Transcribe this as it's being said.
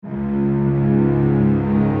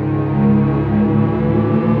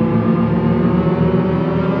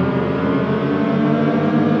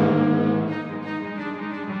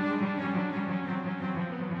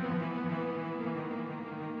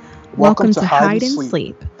Welcome to Hide and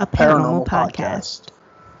Sleep, a paranormal podcast.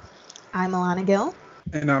 I'm Alana Gill.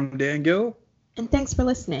 And I'm Dan Gill. And thanks for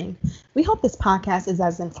listening. We hope this podcast is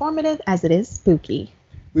as informative as it is spooky.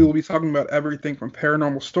 We will be talking about everything from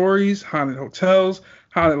paranormal stories, haunted hotels,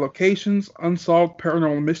 haunted locations, unsolved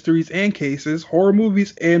paranormal mysteries and cases, horror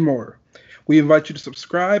movies, and more. We invite you to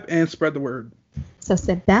subscribe and spread the word. So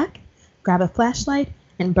sit back, grab a flashlight,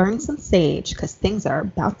 and burn some sage, because things are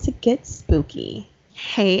about to get spooky.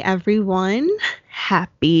 Hey everyone,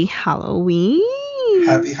 happy Halloween.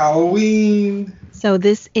 Happy Halloween. So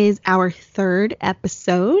this is our third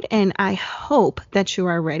episode, and I hope that you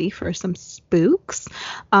are ready for some spooks.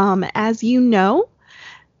 As you know,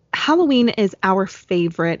 Halloween is our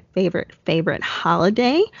favorite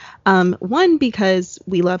holiday. One, because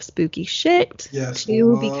we love spooky shit. Yes,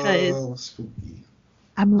 two, because spooky.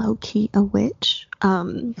 I'm low-key a witch.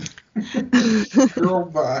 Girl,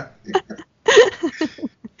 bye.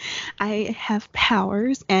 I have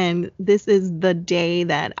powers, and this is the day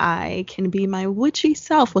that I can be my witchy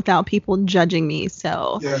self without people judging me.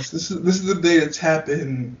 So yes, this is the day to tap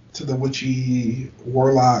into the witchy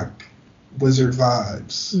warlock wizard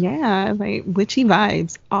vibes. Yeah, like witchy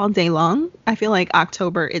vibes all day long. I feel like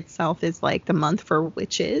October itself is like the month for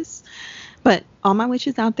witches, but all my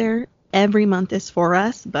witches out there, every month is for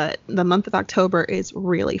us, but the month of October is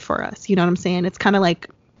really for us. You know what I'm saying? It's kind of like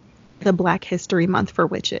the Black History Month for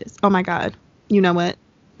witches. Oh my God. You know what?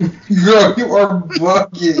 Girl, you are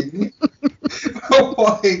bugging.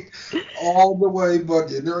 Like, all the way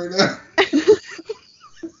bugging right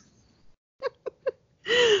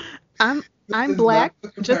now. I'm Black.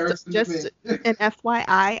 Just an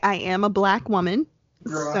FYI, I am a Black woman.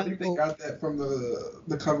 Girl, I think they got that from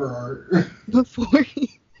the cover art.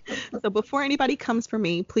 Before anybody comes for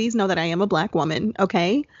me, please know that I am a Black woman,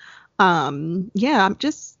 okay? Yeah, I'm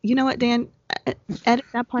just, you know what, Dan? Edit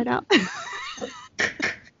that part out.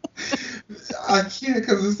 I can't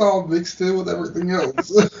because it's all mixed in with everything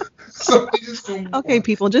else. So we just okay,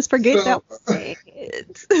 people, just forget that.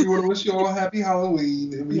 We want to wish you all a happy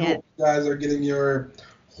Halloween, and we hope you guys are getting your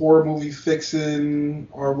horror movie fixin'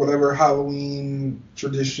 or whatever Halloween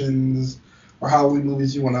traditions or Halloween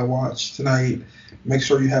movies you want to watch tonight. Make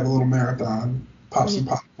sure you have a little marathon, pop some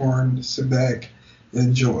popcorn, sit back,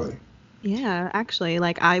 enjoy. Yeah, actually,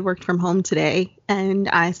 like I worked from home today, and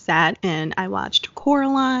I sat and I watched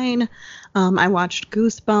Coraline, I watched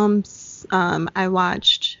Goosebumps, I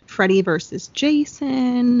watched Freddy vs.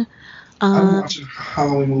 Jason. I'm watching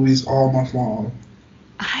Halloween movies all month long.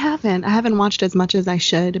 I haven't watched as much as I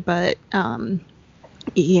should, but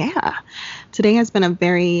yeah, today has been a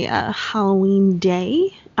very Halloween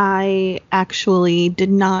day. I actually did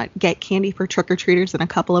not get candy for trick-or-treaters, and a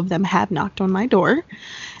couple of them have knocked on my door,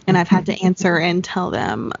 and I've had to answer and tell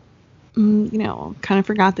them, kind of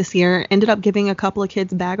forgot this year. Ended up giving a couple of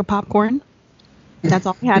kids a bag of popcorn. That's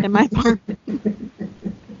all I had in my apartment.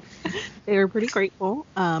 They were pretty grateful.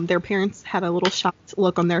 Their parents had a little shocked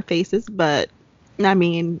look on their faces, but I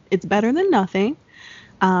mean, it's better than nothing.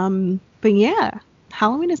 But yeah.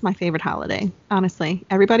 Halloween is my favorite holiday, honestly.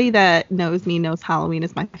 Everybody that knows me knows Halloween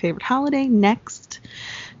is my favorite holiday. Next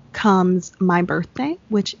comes my birthday,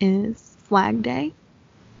 which is Flag Day.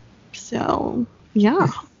 So, yeah.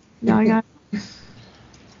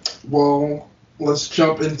 Well, let's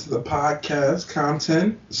jump into the podcast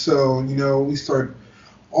content. So, we start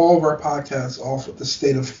all of our podcasts off with the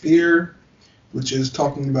state of fear, which is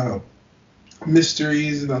talking about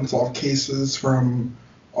mysteries and unsolved cases from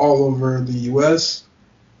all over the U.S.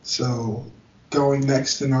 So going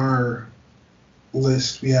next in our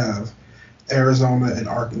list, we have Arizona and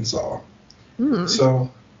Arkansas. So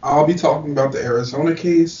I'll be talking about the Arizona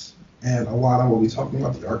case, and Alana will be talking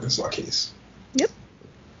about the Arkansas case. Yep.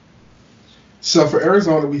 So for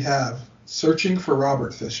Arizona, we have searching for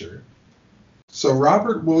Robert Fisher. So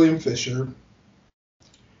Robert William Fisher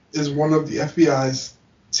is one of the FBI's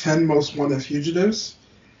 10 most wanted fugitives.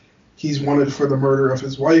 He's wanted for the murder of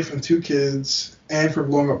his wife and 2 kids and for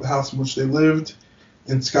blowing up the house in which they lived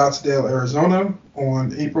in Scottsdale, Arizona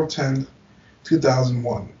on April 10,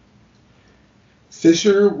 2001.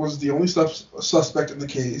 Fisher was the only suspect in the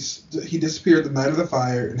case. He disappeared the night of the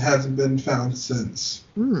fire and hasn't been found since.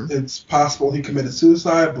 It's possible he committed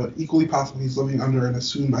suicide, but equally possible he's living under an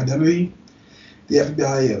assumed identity. The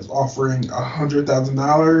FBI is offering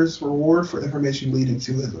 $100,000 reward for information leading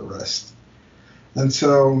to his arrest. And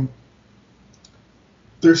so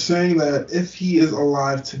they're saying that if he is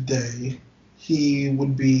alive today, he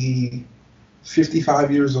would be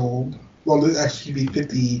 55 years old. Well, actually, he'd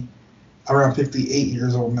be around 58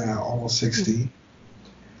 years old now, almost 60.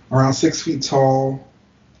 Around 6 feet tall,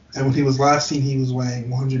 And when he was last seen, he was weighing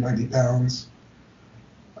 190 pounds.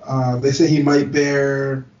 They say he might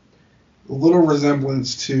bear a little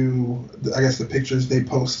resemblance to, I guess, the pictures they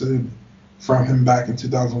posted from him back in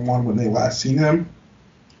 2001 when they last seen him.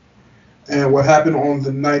 And what happened on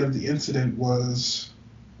the night of the incident was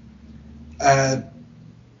at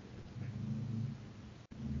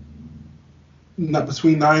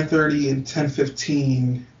between 9:30 and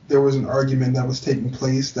 10:15, there was an argument that was taking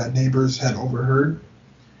place that neighbors had overheard.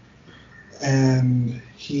 And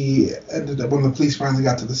he ended up, when the police finally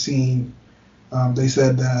got to the scene, they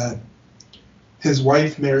said that his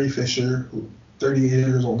wife, Mary Fisher, 38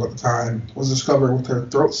 years old at the time, was discovered with her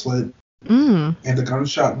throat slit and a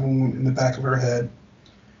gunshot wound in the back of her head.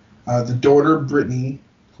 The daughter, Brittany,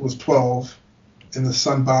 who was 12, and the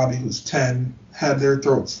son, Bobby, who was 10, had their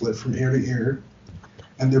throats slit from ear to ear.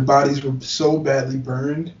 And their bodies were so badly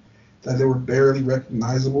burned that they were barely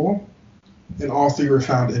recognizable. And all three were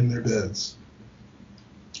found in their beds.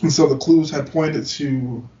 And so the clues had pointed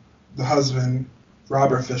to the husband,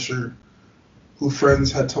 Robert Fisher, who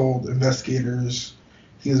friends had told investigators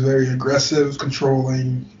he was very aggressive,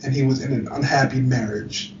 controlling, and he was in an unhappy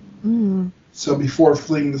marriage. So before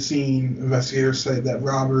fleeing the scene, investigators said that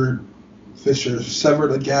Robert Fisher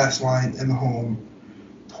severed a gas line in the home,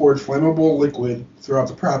 poured flammable liquid throughout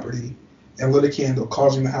the property, and lit a candle,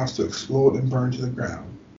 causing the house to explode and burn to the ground.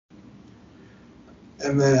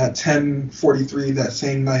 And then at 10:43 that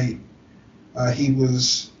same night,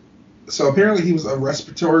 apparently he was a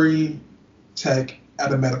respiratory tech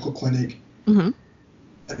at a medical clinic, an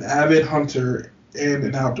avid hunter, and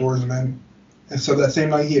an outdoorsman. And so that same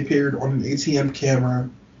night he appeared on an ATM camera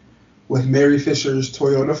with Mary Fisher's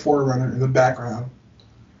Toyota 4Runner in the background,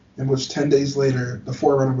 in which 10 days later, the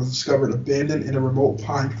 4Runner was discovered abandoned in a remote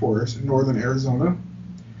pine forest in northern Arizona.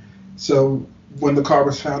 So when the car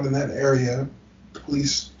was found in that area,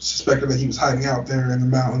 police suspected that he was hiding out there in the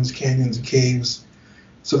mountains, canyons, and caves.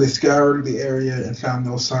 So they scoured the area and found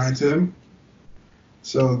no signs of him.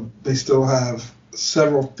 So they still have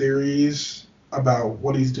several theories about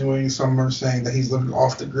what he's doing. Some are saying that he's living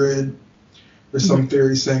off the grid. There's some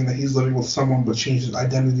theories saying that he's living with someone but changed his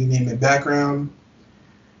identity, name, and background.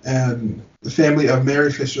 And the family of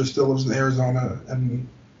Mary Fisher still lives in Arizona, and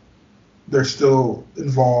they're still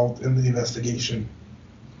involved in the investigation.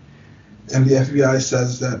 And the FBI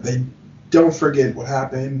says that they don't forget what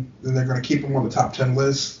happened, and they're going to keep him on the top 10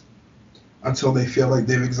 list until they feel like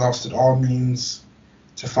they've exhausted all means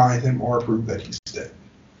to find him or prove that he's dead.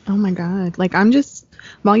 Oh my God. Like,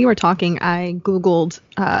 while you were talking, I Googled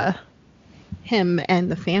him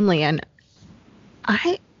and the family, and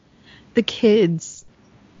the kids,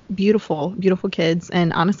 beautiful, beautiful kids.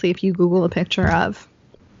 And honestly, if you Google a picture of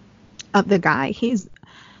the guy, he's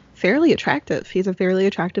fairly attractive. He's a fairly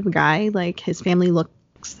attractive guy. Like, his family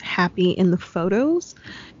looks happy in the photos.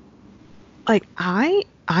 Like, I'm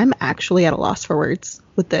actually at a loss for words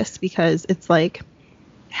with this, because it's like,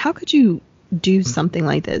 how could you do something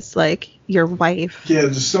like this? Like, your wife. Yeah,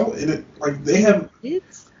 just so in it. Like, they have.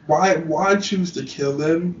 Why choose to kill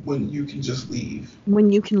them when you can just leave?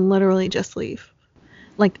 When you can literally just leave.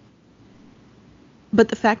 Like, but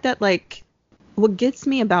the fact that, like, what gets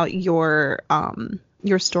me about your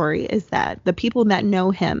story is that the people that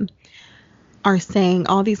know him are saying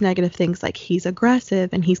all these negative things, like he's aggressive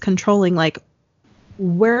and he's controlling. Like,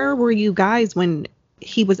 where were you guys when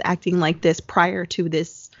he was acting like this prior to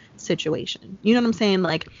this situation? You know what I'm saying?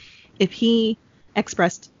 Like, if he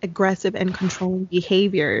expressed aggressive and controlling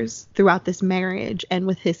behaviors throughout this marriage and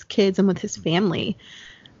with his kids and with his family,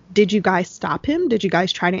 did you guys stop him? Did you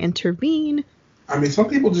guys try to intervene? I mean, some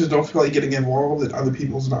people just don't feel like getting involved in other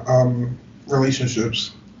people's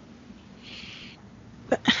relationships.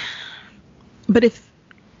 But if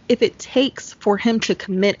it takes for him to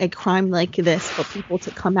commit a crime like this for people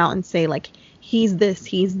to come out and say, like, he's this,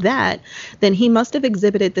 he's that, then he must have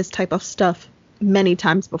exhibited this type of stuff many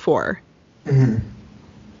times before. Mm-hmm.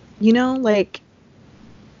 You know, like,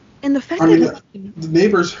 and the fact that the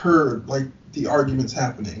neighbors heard, like, the arguments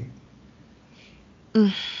happening.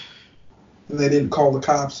 And they didn't call the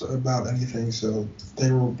cops about anything, so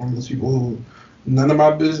they were one of those people who, none of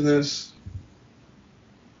my business.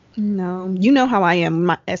 No, you know how I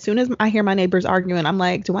am. As soon as I hear my neighbors arguing, I'm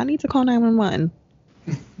like, do I need to call 911?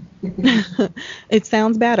 It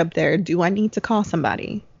sounds bad up there. Do I need to call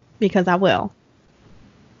somebody? Because I will.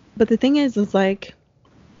 But the thing is like,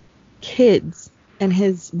 kids and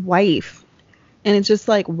his wife, and it's just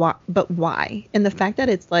like, why? But why? And the fact that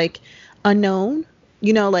it's like unknown,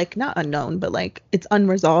 you know, like, not unknown, but like it's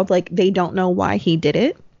unresolved. Like, they don't know why he did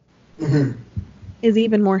it. Mm-hmm. is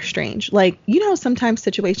even more strange. Like, sometimes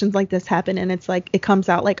situations like this happen and it's like it comes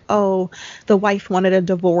out like, oh, the wife wanted a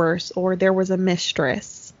divorce or there was a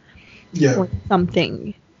mistress Yeah. or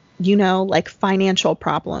something, like financial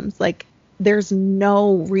problems. Like, there's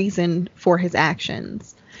no reason for his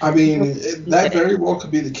actions. I mean, that very well could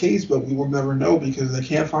be the case, but we will never know because they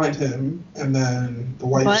can't find him, and then the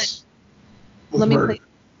wife was murdered.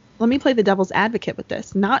 Let me play the devil's advocate with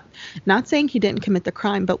this. Not saying he didn't commit the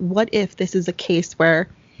crime, but what if this is a case where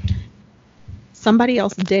somebody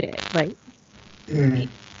else did it? Like,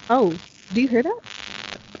 oh, do you hear that?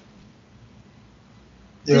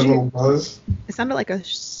 Yeah, a little buzz. It sounded like a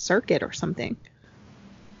circuit or something.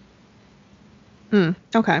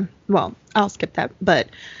 Okay. Well, I'll skip that. But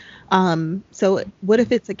so what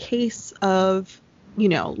if it's a case of,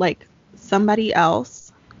 like somebody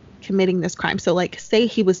else committing this crime? So like say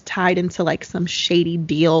he was tied into like some shady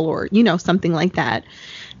deal or, something like that.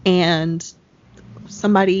 And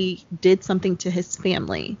somebody did something to his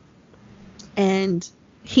family and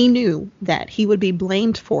he knew that he would be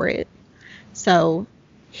blamed for it. So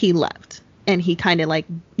he left. And he kind of like,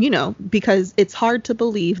 because it's hard to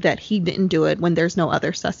believe that he didn't do it when there's no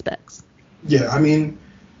other suspects. Yeah, I mean,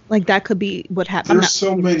 like that could be what happened. There's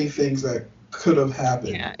so many things that could have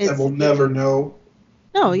happened that we'll never know.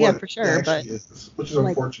 No, yeah, for sure. But which is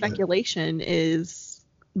unfortunate. Speculation is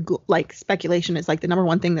like the number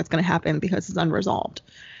one thing that's going to happen because it's unresolved.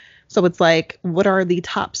 So it's like, what are the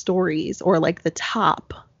top stories or like the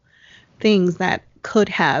top things that could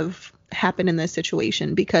have happened in this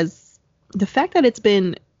situation? Because the fact that it's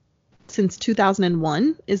been since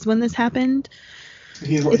 2001 is when this happened.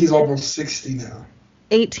 He's almost 60 now.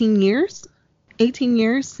 18 years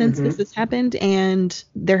since this has happened, and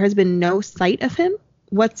there has been no sight of him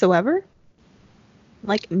whatsoever.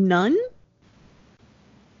 Like none.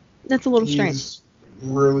 That's a little strange.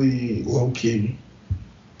 Really low key.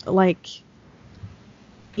 Like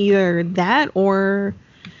either that or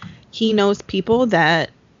he knows people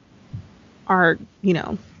that are,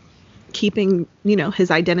 keeping,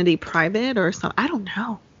 his identity private or something. I don't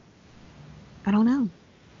know.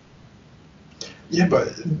 Yeah, but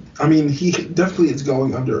I mean, he definitely is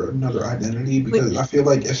going under another identity because I feel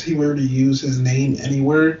like if he were to use his name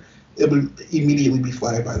anywhere, it would immediately be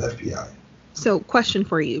flagged by the FBI. So, question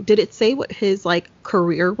for you: did it say what his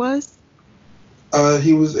career was?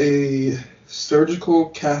 He was a surgical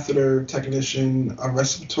catheter technician, a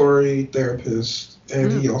respiratory therapist,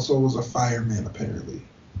 and he also was a fireman apparently.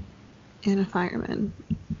 And a fireman.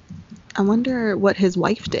 I wonder what his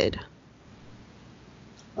wife did.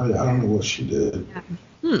 I don't know what she did.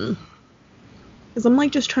 Yeah. Because I'm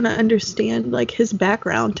just trying to understand his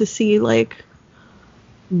background to see what.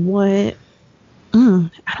 I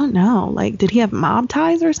don't know. Did he have mob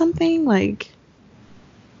ties or something? Like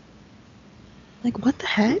what the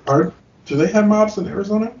heck? Do they have mobs in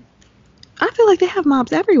Arizona? I feel like they have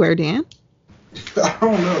mobs everywhere, Dan. I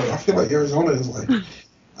don't know. I feel like Arizona is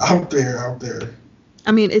out there.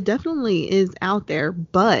 I mean, it definitely is out there,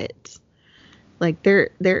 but there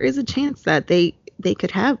is a chance that they could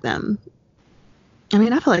have them. I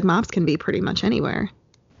mean, I feel like mobs can be pretty much anywhere.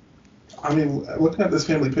 I mean, looking at this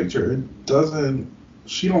family picture,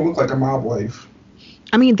 she don't look like a mob wife.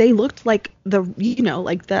 I mean, they looked like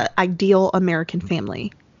the ideal American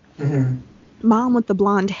family. Mm-hmm. Mom with the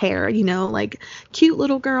blonde hair, cute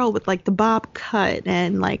little girl with the bob cut,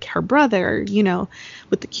 and her brother,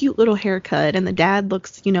 with the cute little haircut, and the dad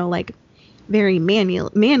looks, very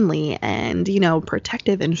manly and,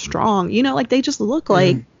 protective and strong. They just look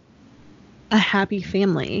like a happy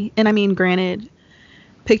family. And I mean, granted,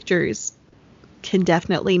 pictures can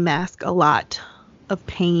definitely mask a lot of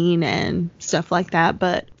pain and stuff like that,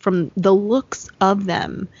 but from the looks of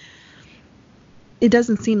them, it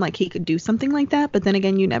doesn't seem like he could do something like that. But then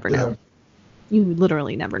again, you never know. You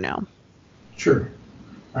literally never know. Sure.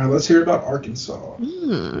 All right, let's hear about Arkansas.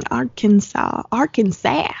 Arkansas. I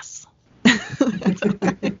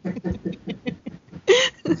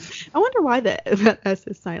wonder why that S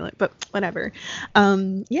is silent, but whatever.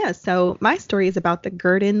 So my story is about the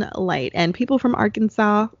Gurdon Light. And people from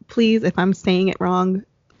Arkansas, please, if I'm saying it wrong,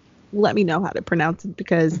 let me know how to pronounce it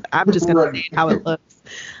because I'm just going to say how it looks.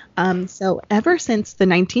 So ever since the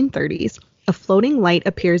 1930s, a floating light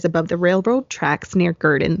appears above the railroad tracks near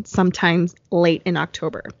Gurdon, sometimes late in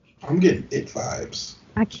October. I'm getting it vibes.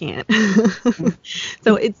 I can't.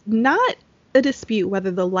 So it's not a dispute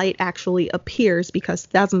whether the light actually appears because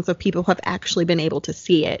thousands of people have actually been able to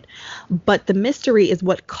see it. But the mystery is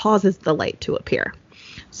what causes the light to appear.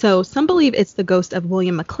 So some believe it's the ghost of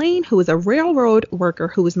William McLean, who was a railroad worker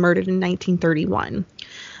who was murdered in 1931.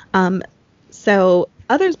 So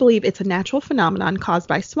Others believe it's a natural phenomenon caused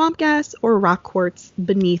by swamp gas or rock quartz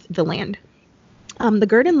beneath the land. The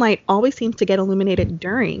Garden Light always seems to get illuminated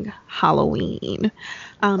during Halloween.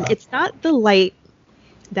 It's not the light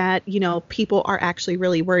that, people are actually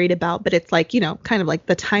really worried about, but it's like, kind of like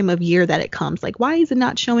the time of year that it comes. Like, why is it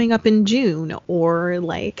not showing up in June or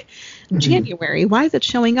like January? Why is it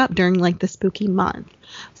showing up during like the spooky month?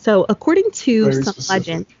 So according to Very some specific.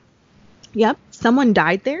 legend, yep, someone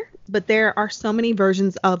died there, but there are so many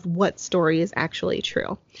versions of what story is actually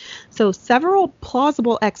true. So several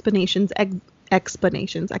plausible explanations, I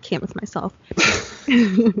can't with myself.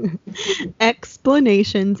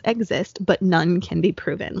 Explanations exist, but none can be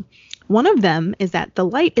proven. One of them is that the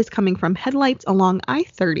light is coming from headlights along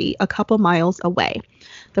I-30 a couple miles away.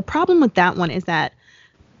 The problem with that one is that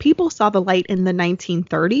people saw the light in the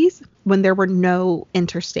 1930s when there were no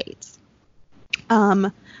interstates.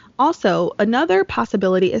 Also, another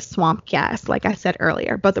possibility is swamp gas, like I said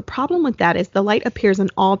earlier, but the problem with that is the light appears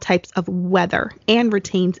in all types of weather and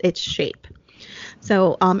retains its shape.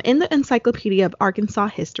 So in the Encyclopedia of Arkansas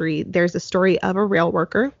History, there's a story of a rail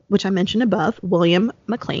worker, which I mentioned above, William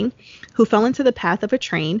McLean, who fell into the path of a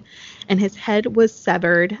train and his head was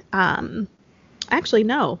severed. Actually,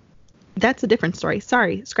 no, that's a different story.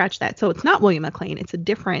 Sorry, scratch that. So it's not William McLean. It's a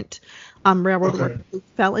different railroad worker who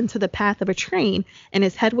fell into the path of a train and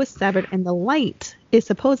his head was severed. And the light is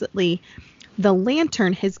supposedly the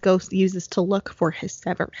lantern his ghost uses to look for his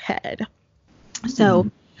severed head.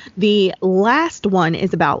 So the last one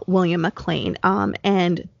is about William McLean.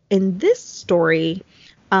 And in this story,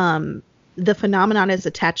 the phenomenon is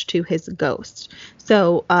attached to his ghost.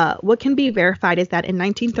 So what can be verified is that in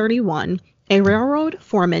 1931, a railroad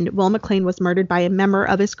foreman, Will McLean, was murdered by a member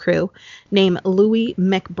of his crew named Louis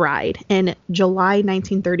McBride in July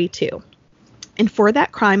 1932. And for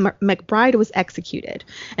that crime, McBride was executed.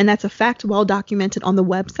 And that's a fact well documented on the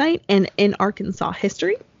website and in Arkansas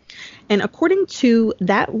history. And according to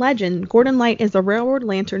that legend, Gordon Light is a railroad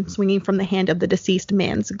lantern swinging from the hand of the deceased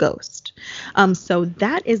man's ghost. So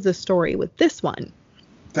that is the story with this one.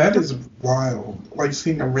 That is wild. Like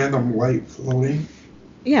seeing a random light floating.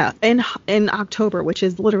 Yeah, in October, which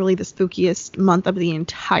is literally the spookiest month of the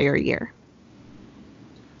entire year.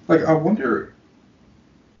 Like, I wonder,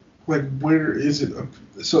 like, where is it?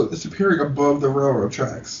 So it's appearing above the railroad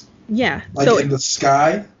tracks. Yeah. Like so in the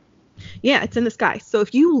sky? Yeah, it's in the sky. So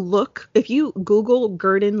if you Google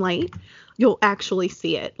Gurdon Light, you'll actually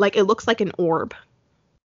see it. Like, it looks like an orb.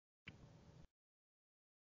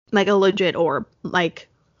 Like a legit orb. Like,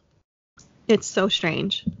 it's so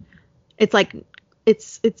strange. It's like,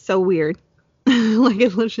 it's so weird. Like,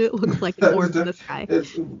 it legit looks like an orb in the sky.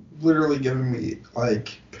 It's literally giving me,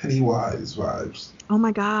 like, Pennywise vibes. Oh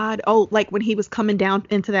my God. Oh, like when he was coming down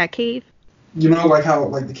into that cave? You know, like how,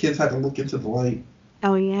 like, the kids had to look into the light.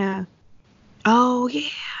 Oh, yeah. Oh, yeah.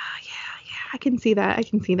 I can see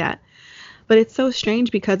that. But it's so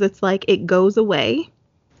strange because it's like it goes away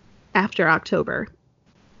after October.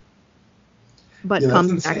 But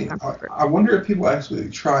comes back in October. I wonder if people actually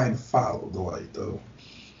try and follow the light, though.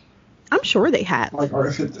 I'm sure they have. Like, or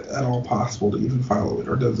if it's at all possible to even follow it,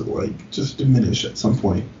 or does it, like, just diminish at some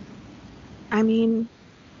point? I mean,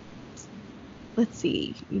 let's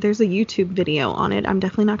see. There's a YouTube video on it. I'm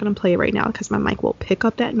definitely not going to play it right now because my mic will pick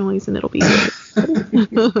up that noise and it'll be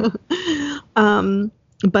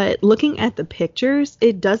but looking at the pictures,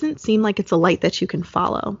 it doesn't seem like it's a light that you can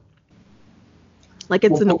follow. Like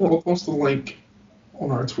it's we'll post the link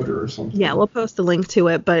on our Twitter or something. Yeah, we'll post a link to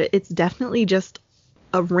it, but it's definitely just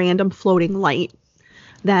a random floating light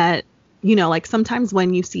that, like sometimes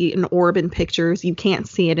when you see an orb in pictures, you can't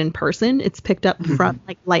see it in person. It's picked up from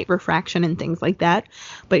like light refraction and things like that.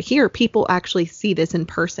 But here, people actually see this in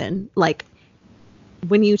person. Like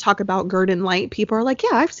when you talk about Gurdon Light, people are like,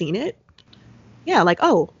 yeah, I've seen it. Yeah, like,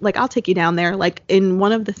 oh, like I'll take you down there. Like in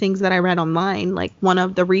one of the things that I read online, like one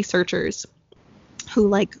of the researchers who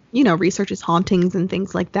researches hauntings and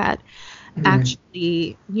things like that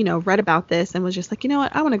actually, read about this and was just like, you know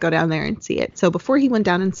what, I want to go down there and see it. So before he went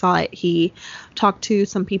down and saw it, he talked to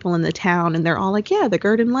some people in the town and they're all like, yeah, the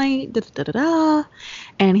Gurdon Light, da da da da.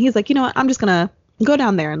 And he's like, you know what, I'm just going to go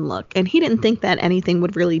down there and look. And he didn't think that anything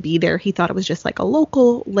would really be there. He thought it was just like a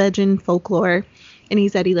local legend, folklore. And he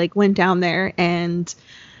said he like went down there and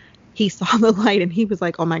he saw the light and he was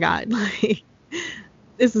like, oh my God, like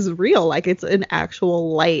this is real. Like it's an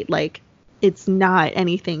actual light. Like it's not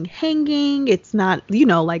anything hanging. It's not,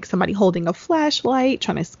 like somebody holding a flashlight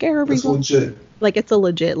trying to scare everyone. It's legit. Like it's a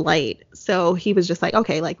legit light. So he was just like,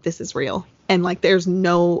 okay, like this is real. And like there's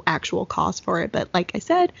no actual cause for it. But like I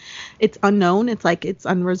said, it's unknown. It's like it's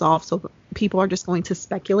unresolved. So people are just going to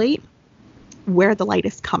speculate. where the light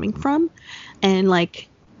is coming from. And like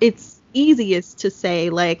it's easiest to say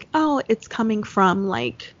like, oh, it's coming from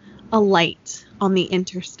like a light on the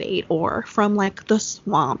interstate or from like the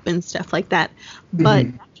swamp and stuff like that, but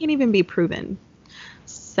Mhm. that can't even be proven.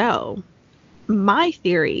 So my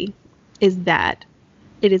theory is that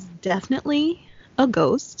it is definitely a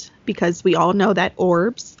ghost, because we all know that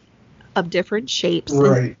orbs of different shapes and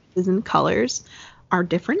Right. sizes and colors are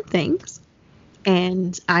different things.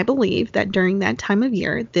 And I believe that during that time of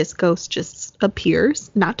year, this ghost just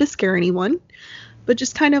appears, not to scare anyone, but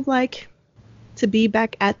just kind of like to be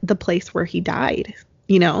back at the place where he died.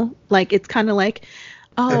 You know, like it's kind of like,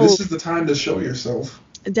 And oh, this is the time to show yourself.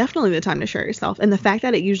 definitely the time to show yourself. And the fact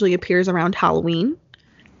that it usually appears around Halloween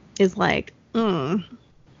is like,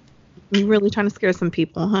 you really trying to scare some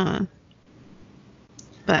people, huh?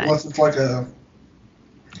 But Unless it's like a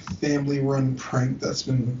family-run prank that's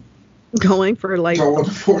been going for like going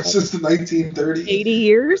for since the 1930s. 80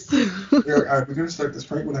 years. All right, we're going to start this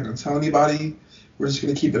prank. We're not going to tell anybody. We're just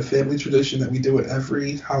going to keep a family tradition that we do it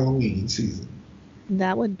every Halloween season.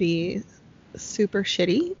 That would be super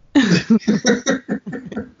shitty.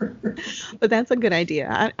 But that's a good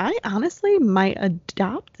idea. I honestly might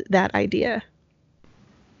adopt that idea.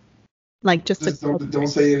 Like just Just to don't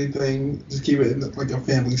say anything. Just keep it in like a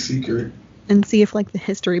family secret. and see if like the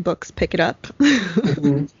history books pick it up.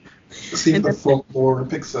 Mhm. See if And the then, folklore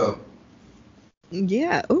picks up.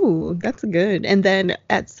 yeah, ooh, that's good. And then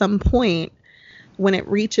at some point when it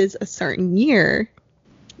reaches a certain year,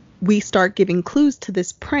 we start giving clues to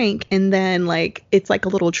this prank, and then like it's like a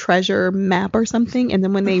little treasure map or something, and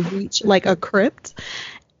then when they reach like a crypt,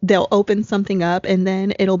 they'll open something up, and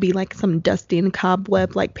then it'll be like some dusty and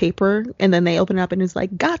cobweb like paper, and then they open it up and it's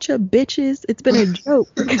like, gotcha bitches, it's been a joke.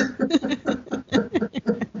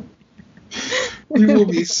 You will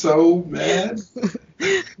be so mad.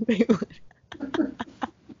 They would.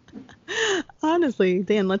 Honestly,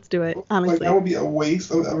 Dan, let's do it. Like Honestly, that would be a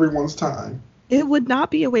waste of everyone's time. it would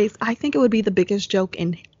not be a waste. I think it would be the biggest joke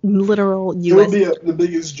in literal It U.S. would be the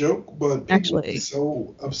biggest joke, but people would be Actually,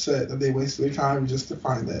 so upset that they wasted their time just to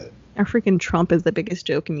find that. our freaking Trump is the biggest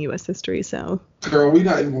joke in U.S. history. So, Girl, we're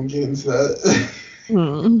not even gonna get into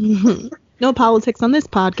that. no politics on this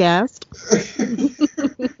podcast.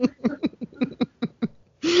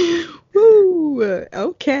 Woo.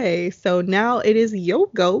 Okay, so now it is your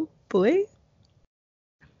go, boy.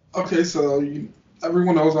 Okay, so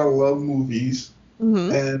everyone knows I love movies,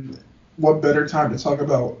 and what better time to talk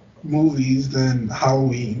about movies than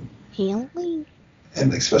Halloween? Halloween.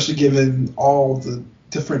 And especially given all the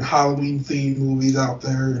different Halloween themed movies out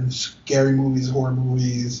there, and scary movies, horror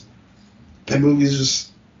movies, and movies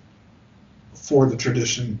just for the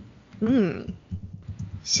tradition.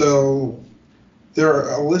 So there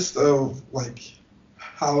are a list of like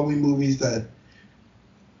Halloween movies that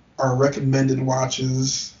are recommended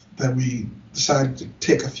watches that we decided to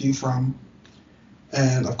take a few from.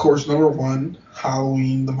 And of course, number one,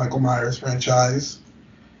 Halloween, the Michael Myers franchise.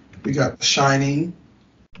 We got The Shining,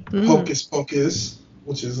 Hocus Pocus,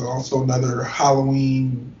 which is also another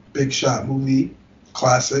Halloween big shot movie,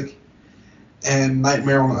 classic, and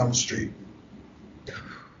Nightmare on Elm Street.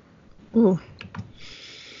 Ooh.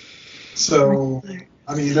 So,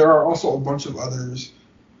 I mean, there are also a bunch of others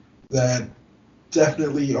that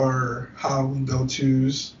definitely are Halloween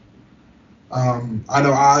go-tos. I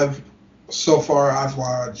know I've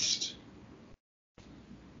watched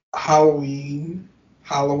Halloween,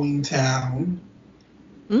 Halloween Town,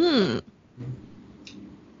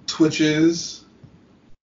 Twitches.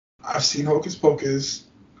 I've seen Hocus Pocus.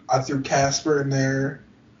 I threw Casper in there.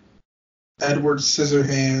 Edward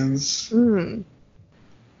Scissorhands.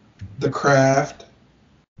 The Craft.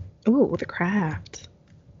 Ooh, The Craft.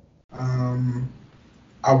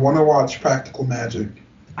 I want to watch Practical Magic.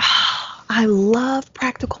 I love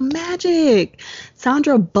Practical Magic.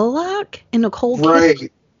 Sandra Bullock and Nicole Right. Kidman.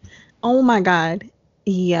 Oh my God.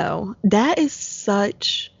 Yo, that is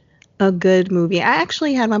such a good movie. I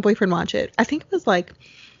actually had my boyfriend watch it. I think it was like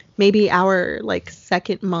maybe our like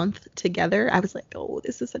second month together. I was like, oh,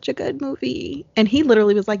 this is such a good movie. And he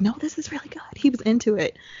literally was like, no, this is really good. He was into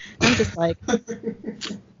it. And I'm just like,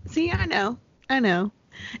 see, I know.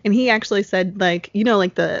 And he actually said, like, you know,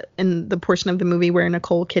 like in the portion of the movie where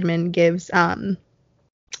Nicole Kidman gives the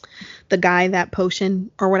guy that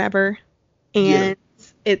potion or whatever, and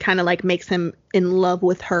it kind of like makes him in love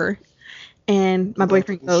with her. And my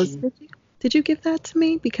boyfriend goes, did you give that to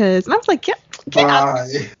me? Because, and I was like, yeah,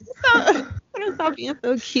 Bye. Stop being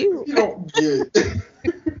so cute. You don't get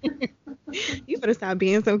it. You better stop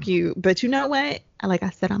being so cute. But you know what? like I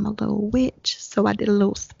said, I'm a little witch, so I did a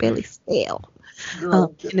little spelly spell.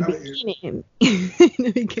 Girl, In get the out of here. beginning, in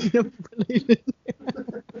the beginning of the relationship.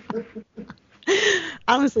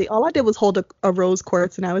 Honestly, all I did was hold a rose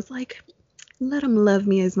quartz, and I was like, let him love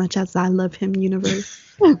me as much as I love him, universe.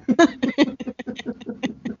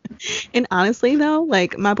 And honestly, though,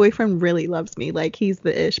 like, my boyfriend really loves me. Like, he's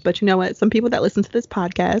the ish. But you know what? Some people that listen to this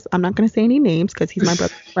podcast, I'm not going to say any names because he's my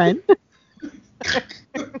brother's friend,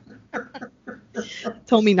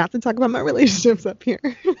 told me not to talk about my relationships up here.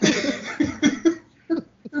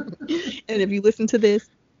 And if you listen to this,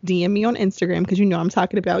 DM me on Instagram because you know I'm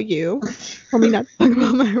talking about you. Told me not to talk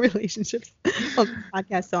about my relationships on the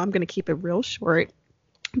podcast, so I'm going to keep it real short.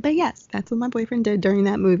 But yes, that's what my boyfriend did during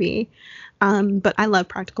that movie. But I love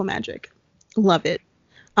practical magic. Love it.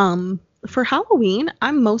 For Halloween,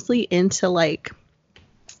 I'm mostly into, like,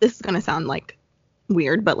 this is going to sound like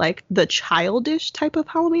weird, but like the childish type of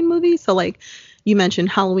Halloween movie. So like you mentioned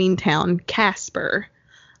Halloween Town, Casper.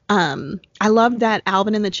 I love that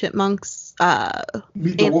Alvin and the Chipmunks.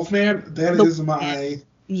 Meet the Wolfman. That the is my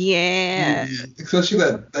yeah. movie. Especially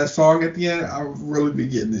that song at the end. I'll really be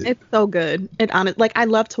getting it. It's so good. Like, I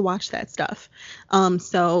love to watch that stuff.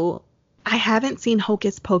 So I haven't seen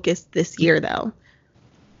Hocus Pocus this year though.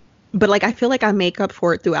 But like I feel like I make up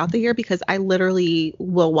for it throughout the year because I literally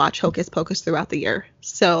will watch Hocus Pocus throughout the year.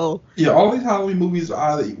 So yeah, all these Halloween movies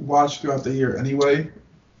I watch throughout the year anyway,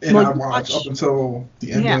 and I watch up until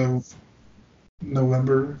the end of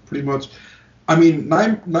November, pretty much. I mean,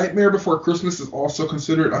 Nightmare Before Christmas is also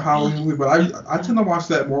considered a Halloween movie, but I tend to watch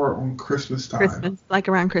that more on Christmas time. Like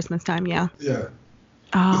around Christmas time, yeah. Yeah.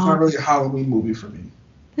 Oh. It's not really a Halloween movie for me.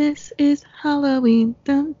 This is Halloween.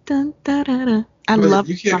 Dun, dun, da, da, da.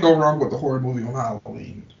 You can't go wrong with a horror movie on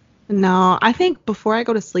Halloween. No, I think before I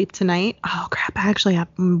go to sleep tonight, oh crap, I actually have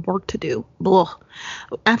work to do. Blah.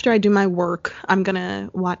 After I do my work, I'm going to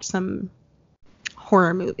watch some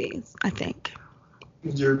horror movies, I think.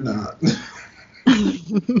 You're not. And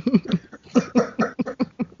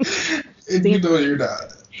you know you're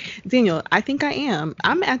not. Daniel, I think I am.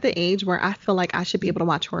 I'm at the age where I feel like I should be able to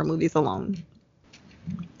watch horror movies alone.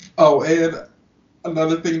 Oh, and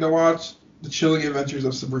another thing to watch, The Chilling Adventures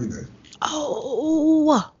of Sabrina.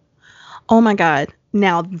 Oh my God.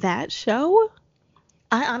 Now that show,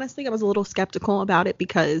 I was a little skeptical about it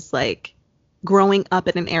because like growing up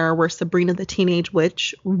in an era where Sabrina the Teenage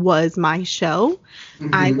Witch was my show,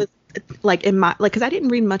 I was like because I didn't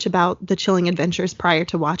read much about The Chilling Adventures prior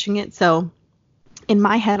to watching it. So in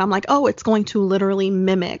my head, I'm like, oh, it's going to literally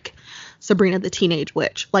mimic Sabrina the Teenage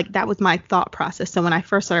Witch. Like that was my thought process. So when I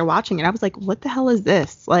first started watching it, I was like, what the hell is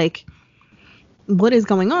this? Like, what is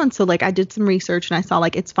going on? So like I did some research and I saw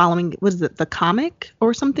like it's following, what is it, the comic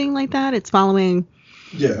or something like that? It's following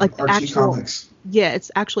like Archie comics. Yeah,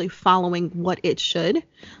 it's actually following what it should.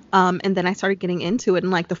 And then I started getting into it,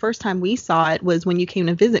 and like the first time we saw it was when you came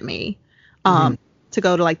to visit me to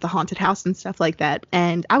go to like the haunted house and stuff like that,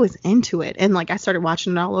 and I was into it, and like I started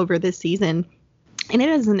watching it all over this season, and it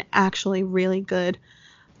is an actually really good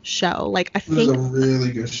show. Like I think it's a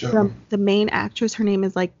really good show. The main actress, her name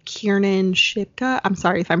is like Kiernan Shipka. I'm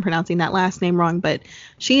sorry if I'm pronouncing that last name wrong, but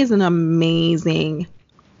she is an amazing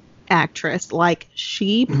actress. Like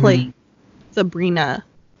she played Sabrina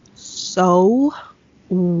so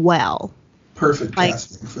well. Perfect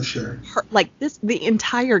casting for sure. The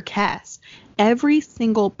entire cast, every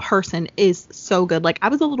single person is so good. Like I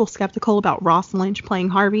was a little skeptical about Ross Lynch playing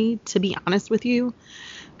Harvey, to be honest with you,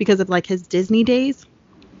 because of like his Disney days.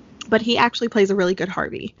 But he actually plays a really good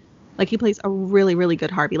Harvey. Like he plays a really, really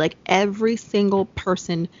good Harvey. Like every single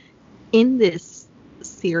person in this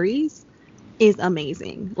series is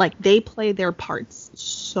amazing. Like they play their parts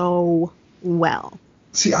so well.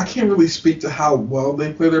 See, I can't really speak to how well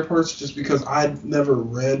they play their parts just because I've never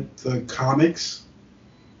read the comics.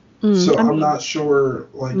 So I'm not sure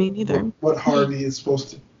like me neither. What Harvey is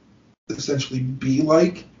supposed to essentially be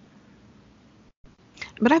like.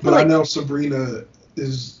 But I know Sabrina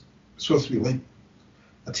is supposed to be like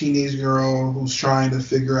a teenage girl who's trying to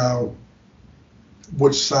figure out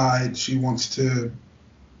which side she wants to,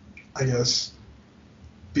 I guess,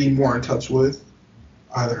 be more in touch with,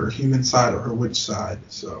 either her human side or her witch side.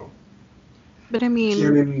 So, but I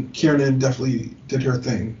mean, Kiernan definitely did her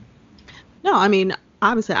thing. No, I mean,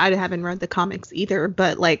 obviously I haven't read the comics either,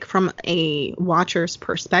 but like from a watcher's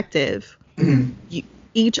perspective,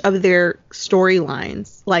 each of their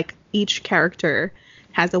storylines, like each character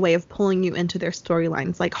has a way of pulling you into their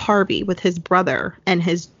storylines. Like Harvey with his brother and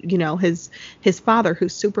his father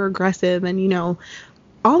who's super aggressive and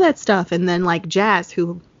all that stuff, and then like Jazz,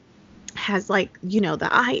 who has like, the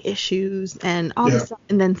eye issues and all this Yeah. stuff.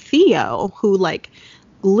 And then Theo, who like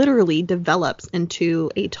literally develops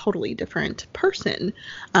into a totally different person,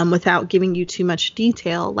 without giving you too much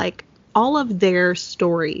detail. Like all of their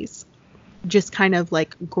stories just kind of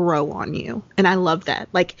like grow on you. And I love that.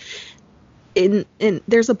 Like in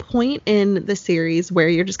there's a point in the series where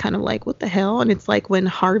you're just kind of like, what the hell? And it's like when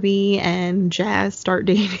Harvey and Jazz start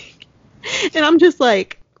dating. And I'm just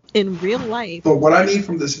like, in real life. But what I need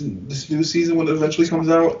from this new season when it eventually comes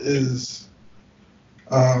out is,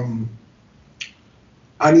 I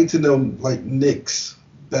need to know like Nick's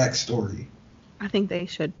backstory. I think they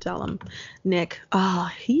should tell him, Nick,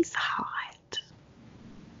 oh, he's hot.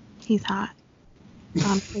 He's hot.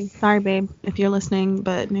 Honestly, sorry, babe, if you're listening,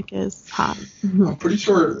 but Nick is hot. I'm pretty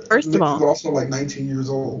sure First Nick of all, is also like 19 years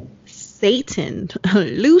old. Satan,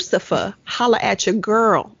 Lucifer, holla at your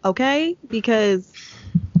girl, okay? Because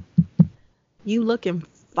you looking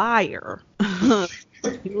fire.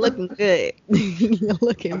 You looking good. You're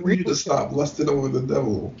looking I need real you to stop lusting over the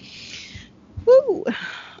devil. Woo.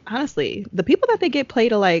 Honestly, the people that they get play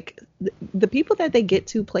to like the people that they get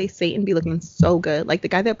to play Satan be looking so good. Like the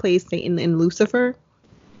guy that plays Satan in Lucifer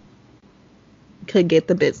could get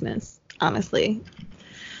the business, honestly.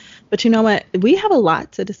 But you know what? We have a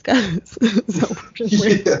lot to discuss. So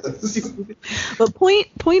Yes. but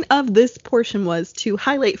point of this portion was to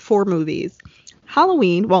highlight 4 movies.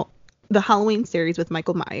 Halloween, well, the Halloween series with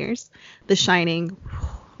Michael Myers, The Shining.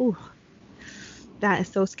 Whew, that is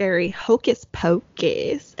so scary. Hocus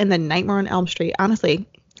Pocus, and then Nightmare on Elm Street. Honestly,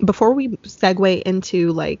 before we segue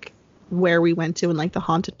into like where we went to and like the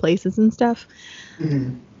haunted places and stuff,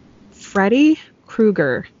 Mhm. Freddy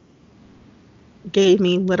Krueger gave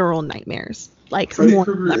me literal nightmares. Like Freddy more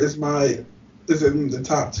Krueger is in the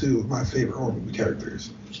top 2 of my favorite horror movie characters.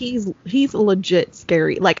 he's legit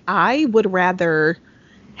scary. Like I would rather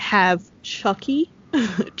have Chucky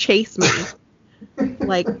chase me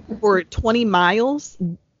like for 20 miles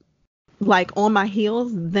like on my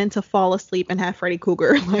heels than to fall asleep and have Freddy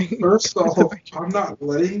Krueger like First off, I'm not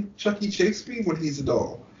letting Chucky chase me when he's a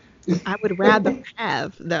doll. I would rather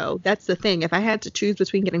have, though. That's the thing. If I had to choose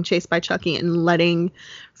between getting chased by Chucky and letting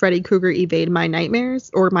Freddy Krueger evade my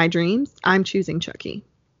nightmares or my dreams, I'm choosing Chucky.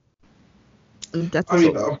 That's I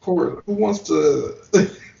mean, of course, who wants to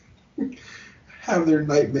have their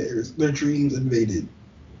nightmares, their dreams invaded?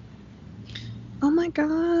 Oh my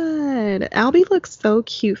God. Albie looks so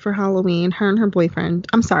cute for Halloween. Her and her boyfriend.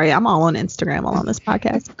 I'm sorry, I'm all on Instagram while on this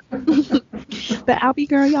podcast. But Albie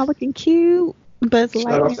girl, y'all looking cute. Buzz Shout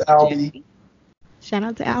out to Albie. Shout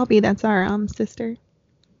out to Albie. That's our sister.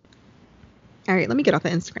 All right, let me get off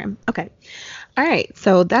of Instagram. Okay. All right,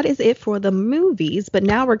 so that is it for the movies, but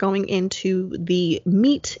now we're going into the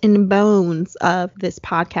meat and bones of this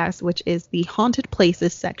podcast, which is the haunted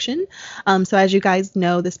places section. So as you guys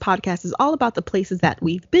know, this podcast is all about the places that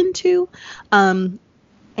we've been to, and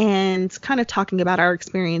kind of talking about our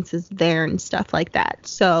experiences there and stuff like that.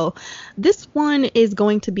 So this one is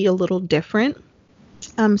going to be a little different.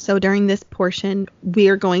 So during this portion, we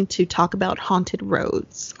are going to talk about haunted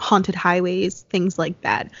roads, haunted highways, things like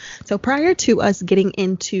that. So prior to us getting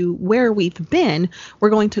into where we've been, we're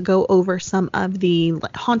going to go over some of the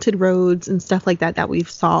haunted roads and stuff like that we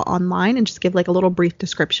saw online and just give like a little brief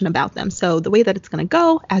description about them. So the way that it's going to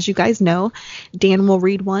go, as you guys know, Dan will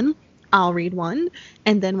read one, I'll read one,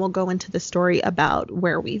 and then we'll go into the story about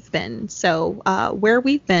where we've been. So where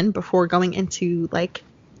we've been before going into like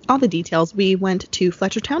all the details, we went to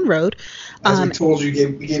Fletchertown Road. As we told you,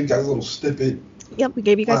 we gave you guys a little snippet. Yep, we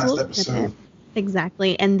gave you guys a last little episode. snippet.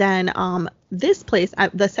 Exactly. And then this place,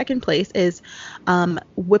 the second place is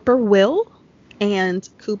Whippoorwill and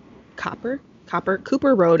Cooper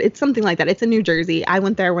Road. It's something like that. It's in New Jersey. I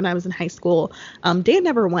went there when I was in high school. Dan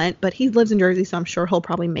never went, but he lives in Jersey, so I'm sure he'll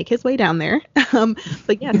probably make his way down there.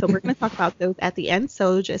 But yeah, so we're going to talk about those at the end.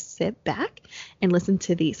 So just sit back and listen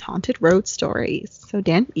to these haunted road stories. So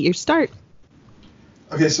Dan, you start.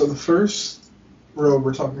 Okay, so the first road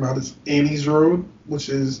we're talking about is Annie's Road, which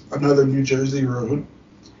is another New Jersey road.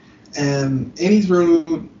 And Annie's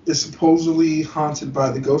Road is supposedly haunted by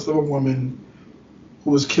the ghost of a woman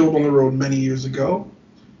who was killed on the road many years ago.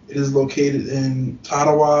 It is located in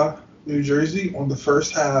Tottawa, New Jersey, on the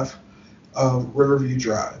first half of Riverview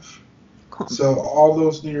Drive. Cool. So all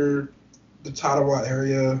those near the Tottawa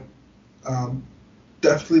area,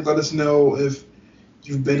 definitely let us know if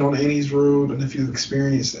you've been on Annie's Road and if you've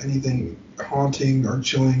experienced anything haunting or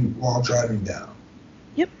chilling while driving down.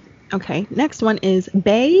 Yep. Okay. Next one is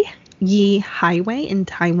Bai Yi Highway in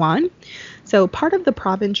Taiwan. So part of the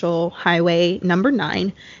provincial highway number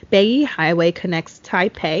 9, Bai Yi Highway connects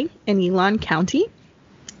Taipei and Yilan County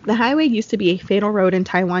The highway used to be a fatal road in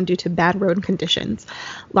Taiwan due to bad road conditions.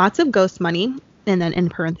 Lots of ghost money, and then in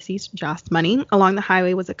parentheses, Joss money, along the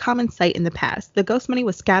highway was a common sight in the past. The ghost money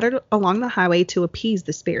was scattered along the highway to appease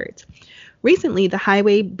the spirits. Recently, the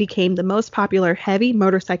highway became the most popular heavy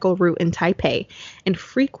motorcycle route in Taipei, and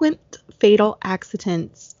frequent fatal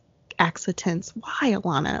accidents. Why,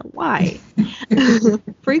 Alana? Why?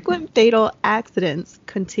 Frequent fatal accidents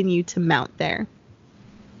continue to mount there.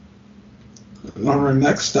 On our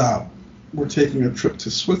next stop, we're taking a trip to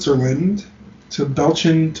Switzerland to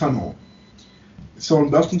Belchen Tunnel. So in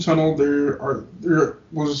Belchen Tunnel, there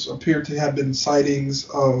was appeared to have been sightings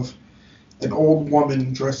of an old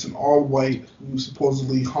woman dressed in all white who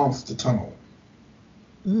supposedly haunts the tunnel.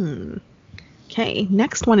 Okay,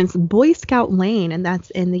 next one is Boy Scout Lane, and that's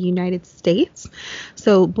in the United States.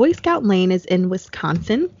 So Boy Scout Lane is in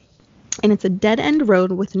Wisconsin, and it's a dead-end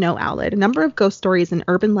road with no outlet. A number of ghost stories and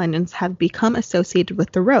urban legends have become associated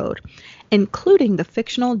with the road, including the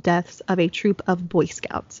fictional deaths of a troop of Boy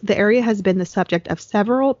Scouts. The area has been the subject of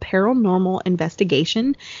several paranormal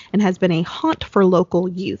investigations and has been a haunt for local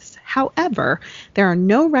youths. However, there are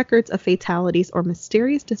no records of fatalities or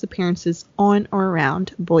mysterious disappearances on or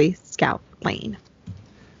around Boy Scout Lane.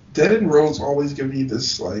 Dead-end roads always give me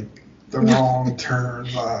this, like, the wrong turn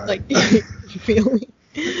vibe. Like, feeling.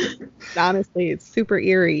 Honestly, it's super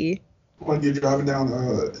eerie. When you're driving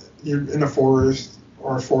down, you're in a forest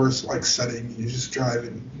or a forest-like setting, you just drive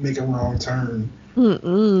and make a wrong turn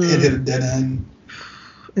and hit a dead end.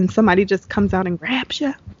 And somebody just comes out and grabs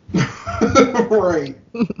you. Right.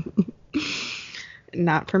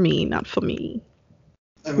 Not for me, not for me.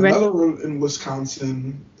 And another road in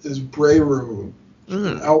Wisconsin is Bray Road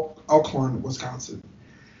in Elkhorn, Wisconsin.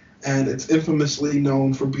 And it's infamously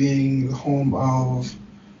known for being the home of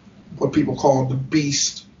what people call the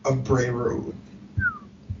Beast of Bray Road.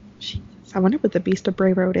 Jesus, I wonder what the Beast of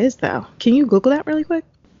Bray Road is, though. Can you Google that really quick?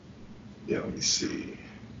 Yeah, let me see.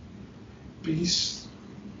 Beast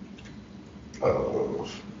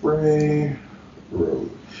of Bray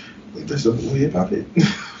Road. Wait, there's a movie about it?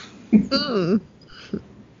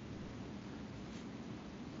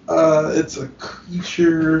 It's a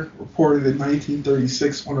creature reported in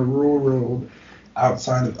 1936 on a rural road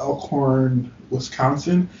outside of Elkhorn,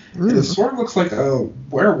 Wisconsin. And it sort of looks like a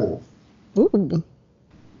werewolf. Ooh.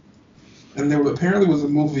 And there apparently was a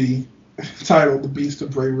movie titled The Beast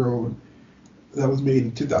of Bray Road that was made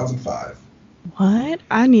in 2005. What?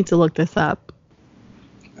 I need to look this up.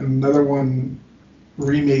 And another one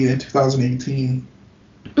remade in 2018.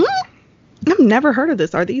 I've never heard of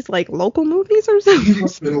this. Are these like local movies or something? It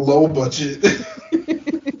must have been low budget.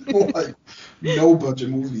 Like, no budget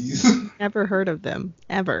movies. Never heard of them.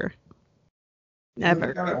 Ever. Never.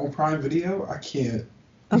 I got it on Prime Video. I can't.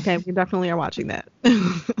 Okay, we definitely are watching that.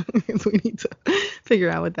 We need to figure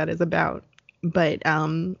out what that is about. But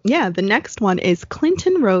yeah, the next one is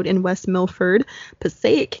Clinton Road in West Milford,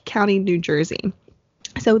 Passaic County, New Jersey.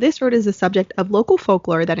 So this road is the subject of local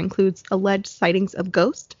folklore that includes alleged sightings of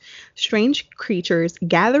ghosts, strange creatures,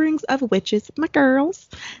 gatherings of witches, my girls,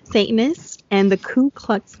 Satanists, and the Ku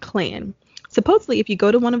Klux Klan. Supposedly, if you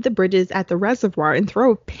go to one of the bridges at the reservoir and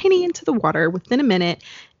throw a penny into the water, within a minute,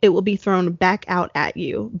 it will be thrown back out at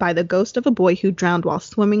you by the ghost of a boy who drowned while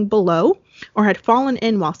swimming below or had fallen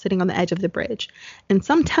in while sitting on the edge of the bridge. In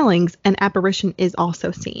some tellings, an apparition is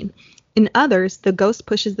also seen. In others, the ghost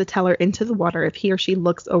pushes the teller into the water if he or she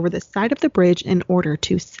looks over the side of the bridge in order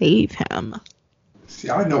to save him. See,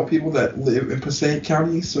 I know people that live in Passaic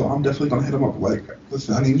County, so I'm definitely going to hit them up like,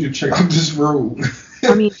 listen, I need you to check out this road.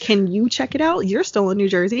 I mean, can you check it out? You're still in New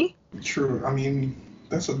Jersey. True. I mean,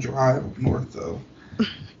 that's a drive up north, though.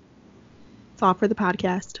 It's all for the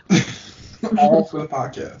podcast. All for the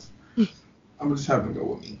podcast. I'm going to just have them go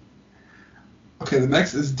with me. Okay, the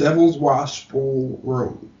next is Devil's Wash Bowl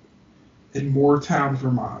Road in Moortown,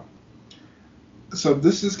 Vermont. So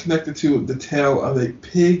this is connected to the tale of a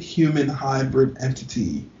pig-human hybrid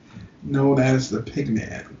entity known as the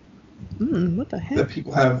Pigman. What the heck? That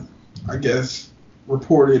people have, I guess,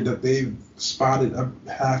 reported that they've spotted a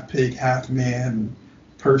half pig, half man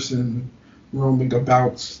person roaming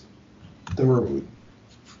about the road.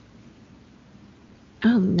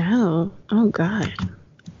 Oh no! Oh god!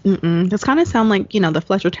 This kind of sound like, you know, the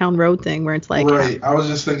Fletchertown Road thing where it's like. Right. I was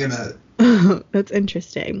just thinking that. That's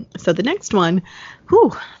interesting. So the next one,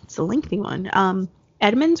 it's a lengthy one.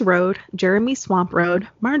 Edmonds Road, Jeremy Swamp Road,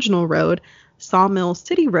 Marginal Road, Sawmill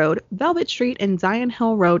City Road, Velvet Street, and Zion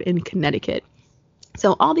Hill Road in Connecticut.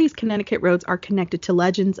 So all these Connecticut roads are connected to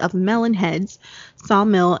legends of melon heads.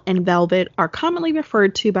 Sawmill and Velvet are commonly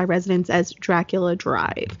referred to by residents as Dracula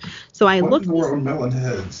Drive. So I what looked. What are melon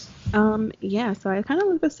heads? Yeah, so I kind of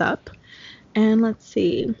looked this up. And let's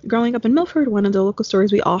see. Growing up in Milford, one of the local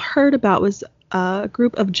stories we all heard about was a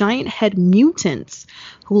group of giant head mutants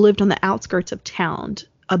who lived on the outskirts of town.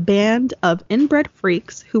 A band of inbred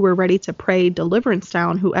freaks who were ready to pray deliverance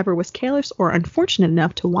down whoever was careless or unfortunate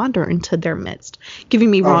enough to wander into their midst. Giving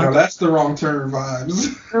me Oh, wrong, no, that's the Wrong Turn vibes.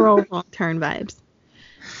 thorough wrong turn vibes.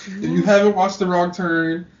 If you haven't watched The Wrong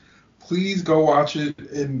Turn, please go watch it.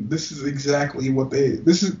 And this is exactly what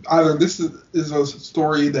this is a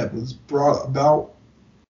story that was brought about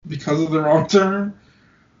because of The Wrong Turn,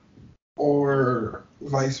 or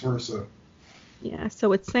vice versa. Yeah,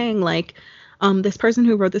 so it's saying like this person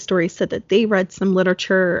who wrote the story said that they read some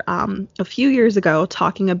literature a few years ago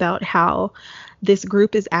talking about how this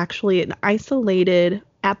group is actually an isolated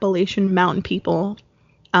Appalachian mountain people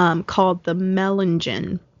called the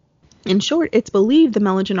Melingen. In short, it's believed the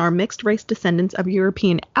Melingen are mixed race descendants of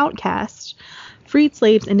European outcasts, freed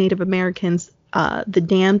slaves, and Native Americans, the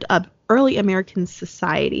damned of early American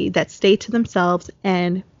society that stayed to themselves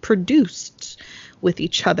and produced with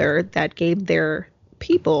each other that gave their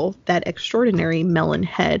people that extraordinary melon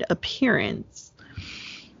head appearance.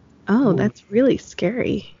 Oh, Ooh. that's really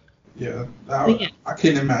scary. Yeah, But yeah, I